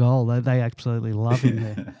kick a goal. They absolutely love him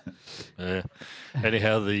there. Yeah.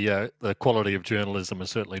 Anyhow, the quality of journalism has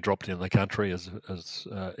certainly dropped in the country, as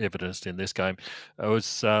evidenced in this game. It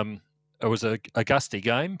was a gusty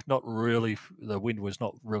game. Not really, the wind was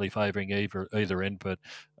not really favouring either end, but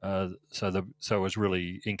so it was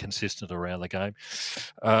really inconsistent around the game.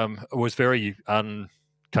 It was very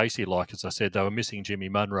Casey-like, as I said. They were missing Jimmy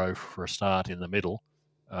Munro for a start in the middle.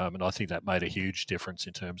 And I think that made a huge difference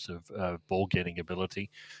in terms of ball getting ability.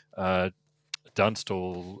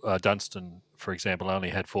 Dunstan, for example, only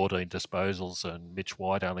had 14 disposals, and Mitch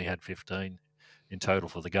White only had 15 in total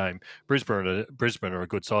for the game. Brisbane are a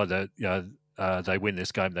good side. They win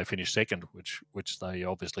this game, they finish second, which they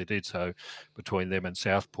obviously did. So between them and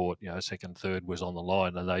Southport, second, third was on the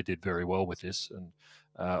line, and they did very well with this. And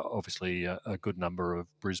obviously a good number of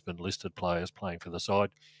Brisbane listed players playing for the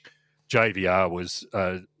side. JVR was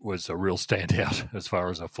a real standout as far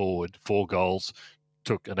as a forward. 4 goals.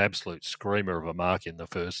 Took an absolute screamer of a mark in the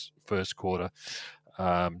first quarter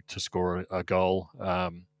to score a goal.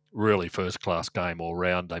 Really first-class game all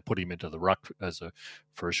round. They put him into the ruck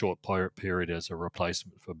for a short period as a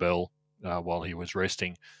replacement for Bell while he was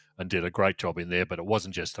resting, and did a great job in there. But it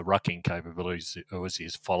wasn't just the rucking capabilities; it was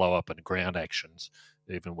his follow-up and ground actions.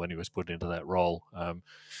 Even when he was put into that role,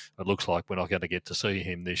 it looks like we're not going to get to see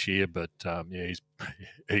him this year. But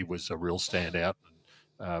he was a real standout.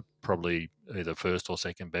 Probably either first or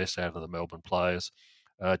second best out of the Melbourne players.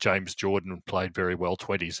 James Jordan played very well,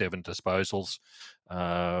 27 disposals,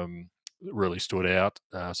 really stood out.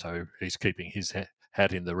 So he's keeping his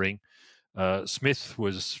hat in the ring. Smith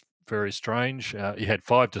was very strange. He had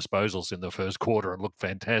 5 disposals in the first quarter and looked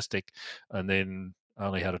fantastic, and then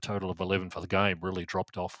only had a total of 11 for the game, really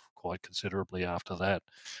dropped off quite considerably after that.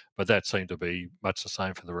 But that seemed to be much the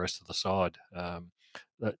same for the rest of the side.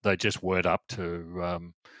 They just weren't up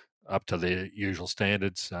to their usual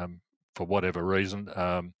standards for whatever reason.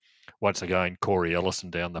 Once again, Corey Ellison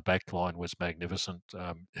down the back line was magnificent.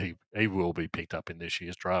 He will be picked up in this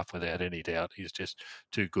year's draft without any doubt. He's just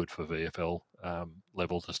too good for VFL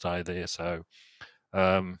level to stay there. So,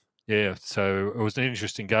 so it was an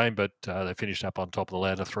interesting game, but they finished up on top of the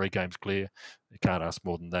ladder, 3 games clear. You can't ask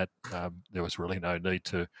more than that. There was really no need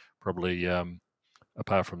to probably...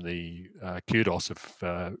 apart from the kudos of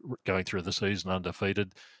going through the season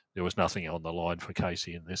undefeated, there was nothing on the line for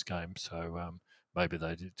Casey in this game. So maybe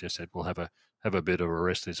they just said, we'll have a bit of a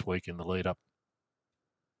rest this week in the lead up.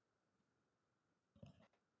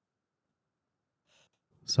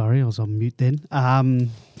 Sorry, I was on mute then.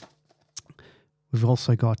 We've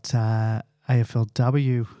also got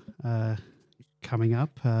AFLW coming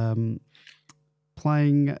up.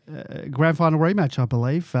 Playing a grand final rematch, I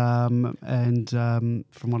believe. And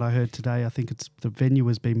from what I heard today, I think the venue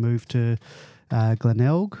has been moved to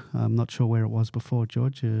Glenelg. I'm not sure where it was before,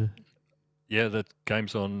 George. Yeah, the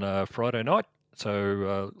game's on Friday night,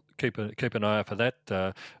 so keep an eye out for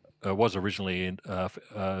that. It was originally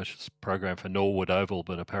programmed for Norwood Oval,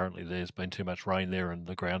 but apparently there's been too much rain there and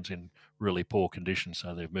the ground's in really poor condition,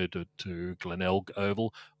 so they've moved it to Glenelg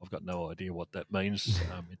Oval. I've got no idea what that means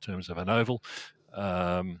in terms of an oval.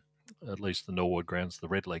 At least the Norwood ground's the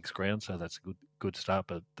Redlegs ground, so that's a good start,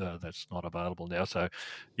 but that's not available now. So,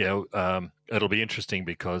 it'll be interesting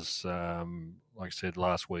because, like I said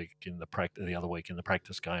last week the other week in the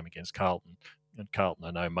practice game against Carlton, and Carlton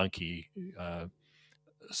are no monkey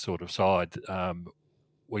sort of side.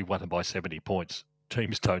 We won them by 70 points.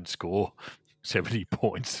 Teams don't score 70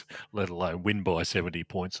 points, let alone win by 70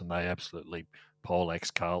 points, and they absolutely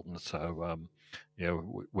poleaxe Carlton. So,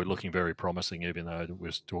 we're looking very promising, even though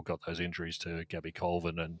we've still got those injuries to Gabby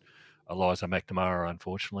Colvin and Eliza McNamara,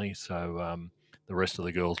 unfortunately. So the rest of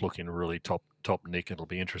the girls look in really top nick. It'll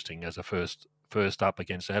be interesting as a first up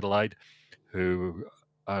against Adelaide, who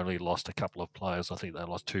only lost a couple of players. I think they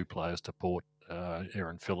lost 2 players to Port,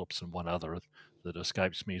 Erin Phillips and one other that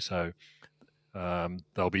escapes me. So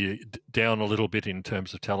they'll be down a little bit in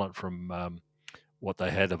terms of talent from what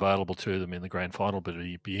they had available to them in the grand final, but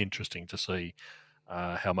it'd be interesting to see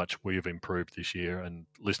how much we've improved this year. And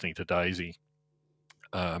listening to Daisy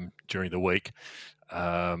during the week,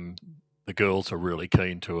 the girls are really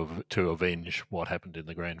keen to avenge what happened in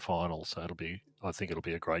the grand final. So I think it'll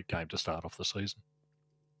be a great game to start off the season.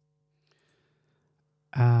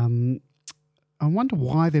 I wonder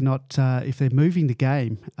why they're not, if they're moving the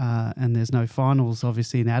game and there's no finals,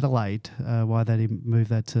 obviously, in Adelaide, why they didn't move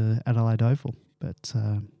that to Adelaide Oval. But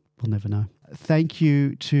we'll never know. Thank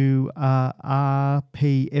you to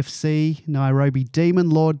RPFC, Nairobi Demon,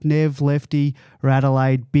 Lord Nev, Lefty,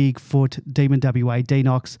 Adelaide, Bigfoot, Demon WA,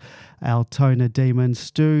 Denox, Altona Demon,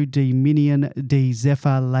 Stu, D Minion, D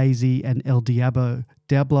Zephyr, Lazy, and El Diablo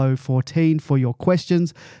 14 for your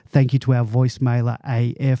questions. Thank you to our voicemailer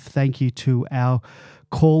AF. Thank you to our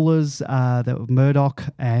callers, that were Murdoch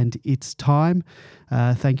and It's Time.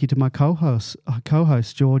 Thank you to my co-hosts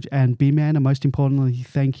George and B-Man, and most importantly,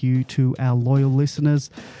 thank you to our loyal listeners.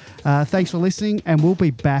 Thanks for listening, and we'll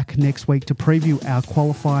be back next week to preview our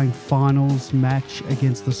qualifying finals match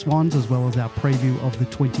against the Swans, as well as our preview of the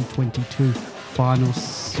 2022 final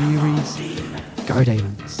series. Go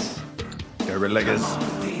Demons! Go Red Leggers!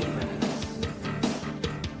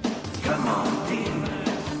 Come on, Demons!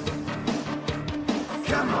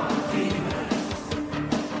 Come on!